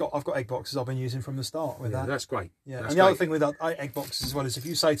 And I've got egg boxes I've been using from the start with that. That's great. Yeah, and the other thing with egg boxes as well is if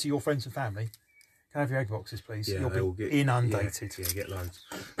you say to your friends and family, "Can I have your egg boxes, please?" You'll be inundated. Yeah, get loads.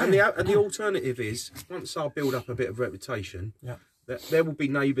 And the alternative is once I build up a bit of reputation, there will be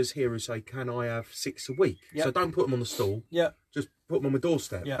neighbours here who say, "Can I have 6 a week?" Yep. So don't put them on the stall. Yeah. Just put them on my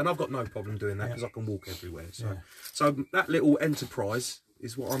doorstep. Yep. And I've got no problem doing that because I can walk everywhere. So that little enterprise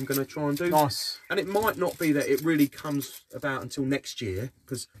is what I'm going to try and do. Nice. And it might not be that it really comes about until next year,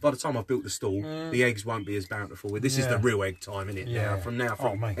 because by the time I've built the stall, the eggs won't be as bountiful. This is the real egg time, isn't it? Yeah. From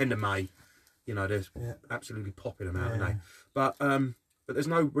end of May, you know, there's absolutely popping them out, aren't they? But there's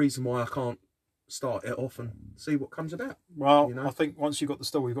no reason why I can't start it off and see what comes about. Well, you know? I think once you've got the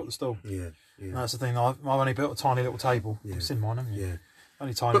stall, you've got the stall. Yeah. And that's the thing. I've only built a tiny little table. You've seen mine, haven't you? Yeah.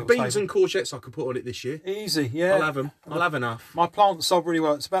 Only tiny but beans and courgettes I could put on it this year. Easy, yeah. I'll have them. I'll have enough. My plants sold really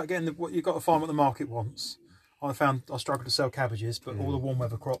well. It's about getting what you've got to find what the market wants. I struggled to sell cabbages, but all the warm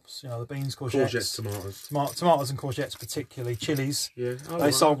weather crops, you know, the beans, courgettes, tomatoes and courgettes particularly, chilies,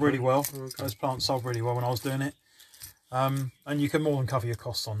 they sold really well. Okay. Those plants sold really well when I was doing it. And you can more than cover your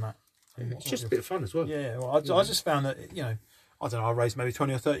costs on that. It's just a bit of fun as well. Yeah, well, I just found that, you know, I don't know, I raised maybe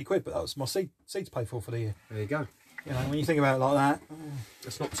 20 or 30 quid, but that was my seeds paid for the year. There you go. You know, when you think about it like that,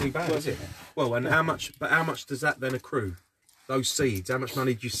 it's not too bad, is it? Well, and how much does that then accrue? Those seeds, how much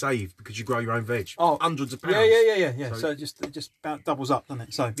money do you save because you grow your own veg? Oh, hundreds of pounds. Yeah. So it just about doubles up, doesn't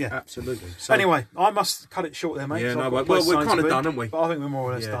it? So yeah, absolutely. So, anyway, I must cut it short there, mate. Yeah, well, we're kind of done, aren't we? But I think we're more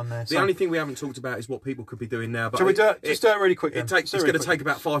or less done there. The only thing we haven't talked about is what people could be doing now. But shall we do it? Just do it really quick. It's going to take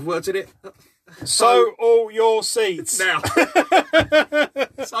about 5 words in it. Sow all your seeds now.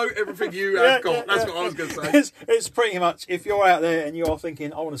 Sow everything you have got. That's what I was going to say. It's pretty much, if you're out there and you're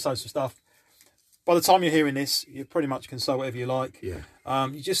thinking, I want to sow some stuff, by the time you're hearing this, you pretty much can sow whatever you like. Yeah.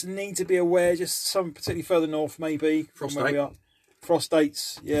 You just need to be aware, just some particularly further north, maybe from where we are. Frost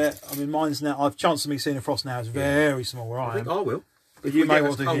dates, yeah. I mean, mine's now. I've chanced me seeing a frost now. It's very small where I am. I think I will. But you may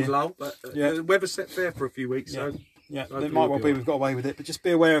well do here. Low, but, the weather's set fair for a few weeks, so it might well be we've got away with it. But just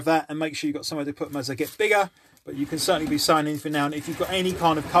be aware of that and make sure you've got somewhere to put them as they get bigger. But you can certainly be sowing anything now. And if you've got any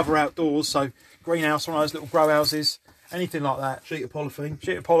kind of cover outdoors, so greenhouse, one of those little grow houses, anything like that. Sheet of polythene,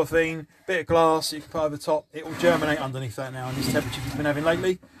 bit of glass you can put over the top. It will germinate underneath that now in this temperature you've been having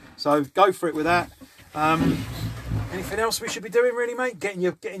lately. So go for it with that. Anything else we should be doing, really, mate? Getting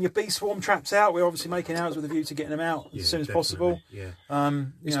your bee swarm traps out. We're obviously making ours with a view to getting them out as soon as possible. Yeah.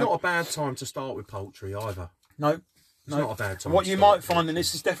 It's not a bad time to start with poultry either. No. It's not a bad time. What you might find, and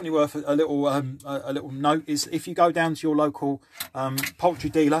this is definitely worth a little note, is if you go down to your local poultry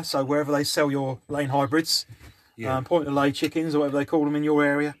dealer, so wherever they sell your laying hybrids, point to lay chickens or whatever they call them in your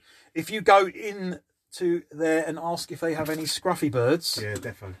area, if you go in to there and ask if they have any scruffy birds,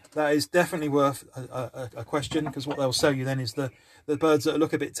 definitely, that is definitely worth a question, because what they'll sell you then is the birds that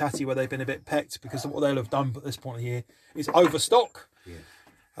look a bit tatty where they've been a bit pecked, because what they'll have done at this point of the year is overstock.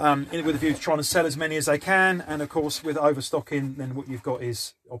 with a view to trying to sell as many as they can. And of course, with overstocking, then what you've got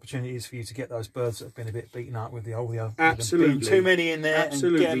is opportunities for you to get those birds that have been a bit beaten up with the whole absolutely too many in there, and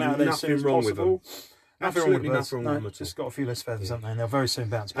get them out of there as soon as possible. Nothing wrong with birds. Nothing wrong with them. Just got a few less feathers, haven't they? And they'll very soon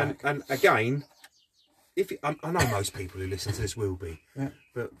bounce back. And again, I know most people who listen to this will be,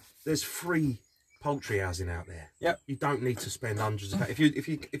 but there's free poultry housing out there. Yep. You don't need to spend hundreds of. If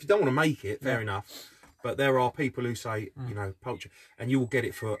you don't want to make it, fair enough. But there are people who say, you know, poultry, and you will get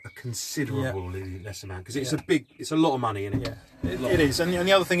it for a considerably less amount, because it's it's a lot of money in it. Yeah, it is. And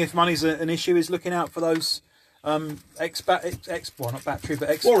the other thing, if money's an issue, is looking out for those not battery,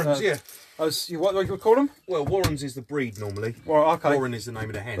 but Warrens, Those, what do you call them? Well, Warrens is the breed normally. Well, okay. Warren is the name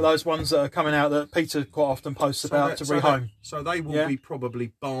of the hen. But those ones that are coming out that Peter quite often posts about to rehome. So they will be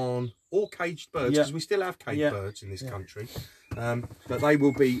probably barn or caged birds, because we still have caged birds in this country. But they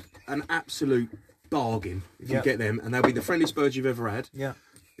will be an absolute bargain if you get them, and they'll be the friendliest birds you've ever had. Yeah.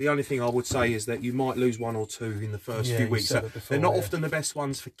 The only thing I would say is that you might lose one or two in the first few weeks. So they're not often the best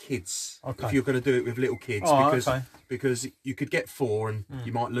ones for kids. If you're going to do it with little kids, because you could get 4 and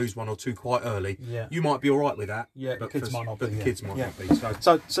you might lose 1 or 2 quite early. You might be all right with that. But kids might not be. Kids might not be.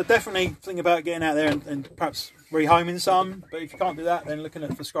 So definitely think about getting out there and perhaps rehoming some. But if you can't do that, then looking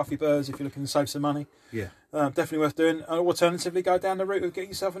for scruffy birds if you're looking to save some money. Definitely worth doing. Alternatively, go down the route of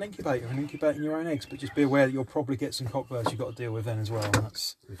getting yourself an incubator and incubating your own eggs. But just be aware that you'll probably get some cockbirds you've got to deal with then as well. And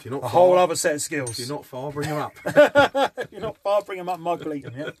that's if you're not a whole other set of skills. If you're not far, bring them up. If you're not far, bring them up and mug bleed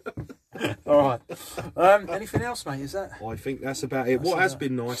them, yeah? All right. Anything else, mate? Is that? I think that's about it. What has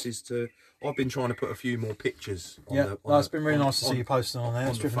been nice is I've been trying to put a few more pictures on it's been really nice to see you posting on there.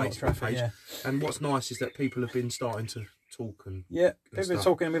 It's driven a lot of traffic, And what's nice is that people have been starting to talk and people have been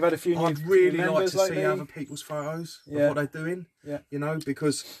talking, and we've had a few I'd really like to see other people's photos of what they're doing. You know,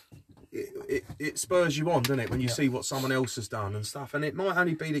 because it spurs you on, doesn't it, when you see what someone else has done and stuff. And it might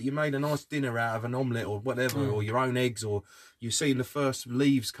only be that you made a nice dinner out of an omelette or whatever, or your own eggs, or you've seen the first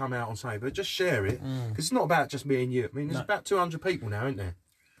leaves come out on something. But just share it, because it's not about just me and you. I mean, there's about 200 people now, isn't there?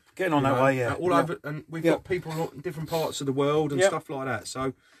 Getting on that way, all over, and we've got people in different parts of the world and stuff like that.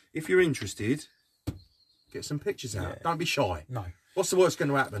 So if you're interested, get some pictures out. Don't be shy. No. What's the worst going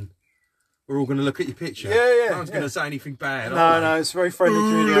to happen? We're all going to look at your picture. No one's going to say anything bad. No, it's very friendly.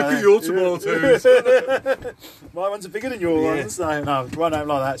 Look at your tomatoes. My ones are bigger than your ones. No, it won't happen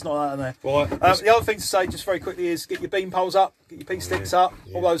like that. It's not that in there. Right. The other thing to say, just very quickly, is get your bean poles up, get your pea sticks up,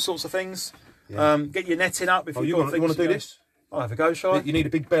 all those sorts of things. Get your netting up if you want to do this. I'll have a go, shall I? You need a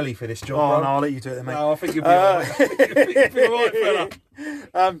big belly for this job, no, I'll let you do it then, mate. No, I think you'll be all right. You'll be all right,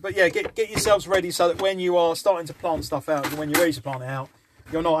 fella. But yeah, get yourselves ready so that when you are starting to plant stuff out, and when you're ready to plant it out,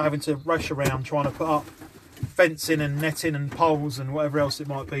 you're not having to rush around trying to put up fencing and netting and poles and whatever else it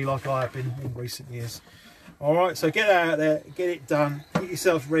might be, like I have been in recent years. All right, so get that out there, get it done, get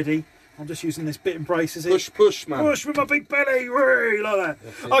yourself ready. I'm just using this bit and brace, is it? Push, man. Push with my big belly, like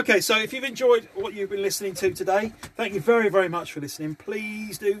that. Okay, so if you've enjoyed what you've been listening to today, thank you very, very much for listening.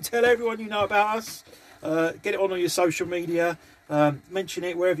 Please do tell everyone you know about us. Get it on all your social media. Mention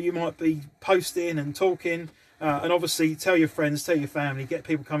it wherever you might be posting and talking. And obviously tell your friends, tell your family, get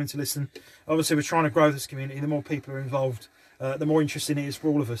people coming to listen. Obviously we're trying to grow this community. The more people are involved, the more interesting it is for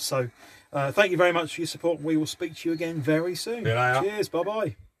all of us. So thank you very much for your support. We will speak to you again very soon. Cheers,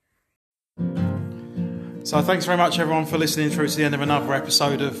 bye-bye. So thanks very much everyone for listening through to the end of another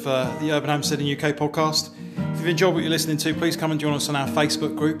episode of the Urban Homesteading UK podcast. If you've enjoyed what you're listening to, please come and join us on our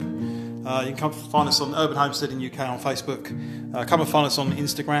Facebook group. You can come find us on Urban Homesteading UK on Facebook. Come and find us on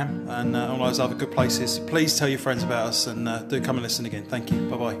Instagram and all those other good places. Please tell your friends about us, and do come and listen again. Thank you.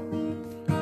 Bye-bye.